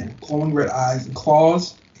 7-foot man with glowing red eyes and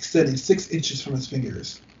claws extending 6 inches from his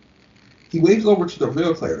fingers. He waves over to the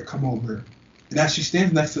real Claire to come over, and as she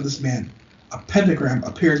stands next to this man, a pentagram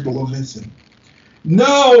appears below Vincent.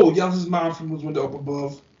 "No!" yells his mom from his window up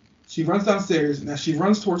above. She runs downstairs, and as she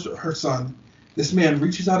runs towards her son, this man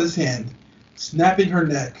reaches out his hand, snapping her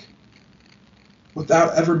neck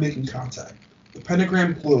without ever making contact. The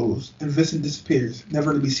pentagram glows, and Vincent disappears,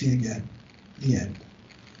 never to be seen again. The end.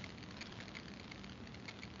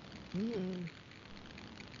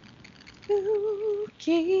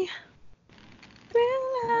 Okay.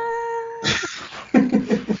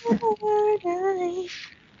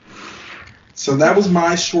 So that was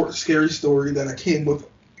my short, scary story that I came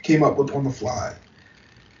up with on the fly.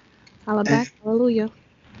 Holla back, hallelujah.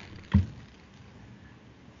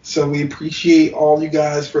 So we appreciate all you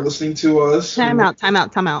guys for listening to us. Time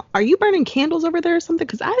out. Are you burning candles over there or something?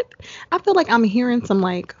 Because I feel like I'm hearing some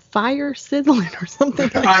like fire sizzling or something.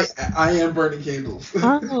 I am burning candles.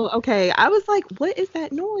 Oh, okay. I was like, what is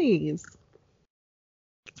that noise?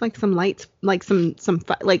 It's like some lights, like some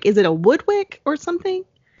like, is it a wood wick or something?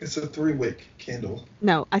 It's a 3-wick candle.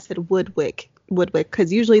 No, I said wood wick,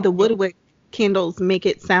 because usually the wood wick candles make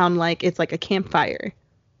it sound like it's like a campfire.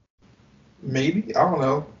 Maybe, I don't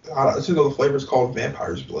know. I just know the flavor is called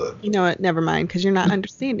vampire's blood. You know what? Never mind, because you're not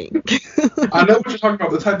understanding. I know what you're talking about.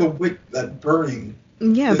 The type of wick that burning.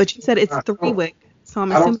 Yeah, but you said it's 3-wick, so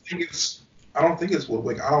I'm I assuming. don't think it's wood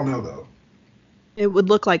wick. I don't know though. It would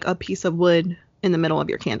look like a piece of wood in the middle of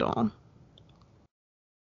your candle.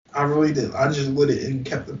 I really did. I just lit it and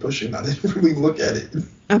kept it pushing. I didn't really look at it.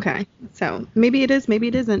 Okay, so maybe it is, maybe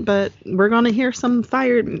it isn't, but we're gonna hear some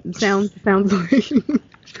fire sounds. Sounds like.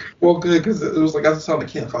 Well, good, because it was like I was telling a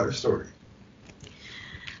campfire story.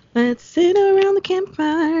 Let's sit around the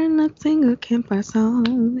campfire and let's sing a campfire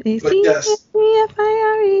song. But yes.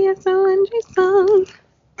 A-C-F-I-R-E-S-O-N-G song.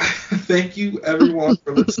 Thank you, everyone,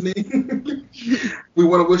 for listening. We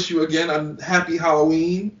want to wish you again a happy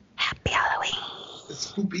Halloween. Happy Halloween. It's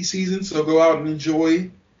spooky season, so go out and enjoy.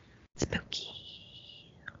 Spooky.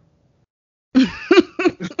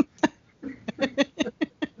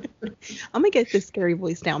 I'm gonna get this scary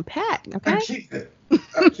voice down pat, okay? I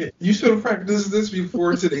can't. You should have practiced this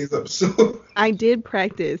before today's episode. I did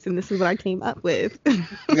practice, and this is what I came up with.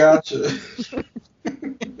 Gotcha.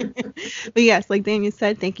 But yes, like Daniel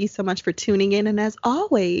said, thank you so much for tuning in, and as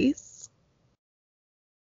always,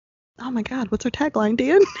 oh my God, what's our tagline,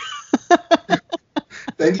 Dan?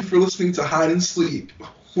 Thank you for listening to Hide and Sleep,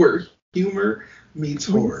 where humor meets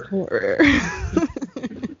horror.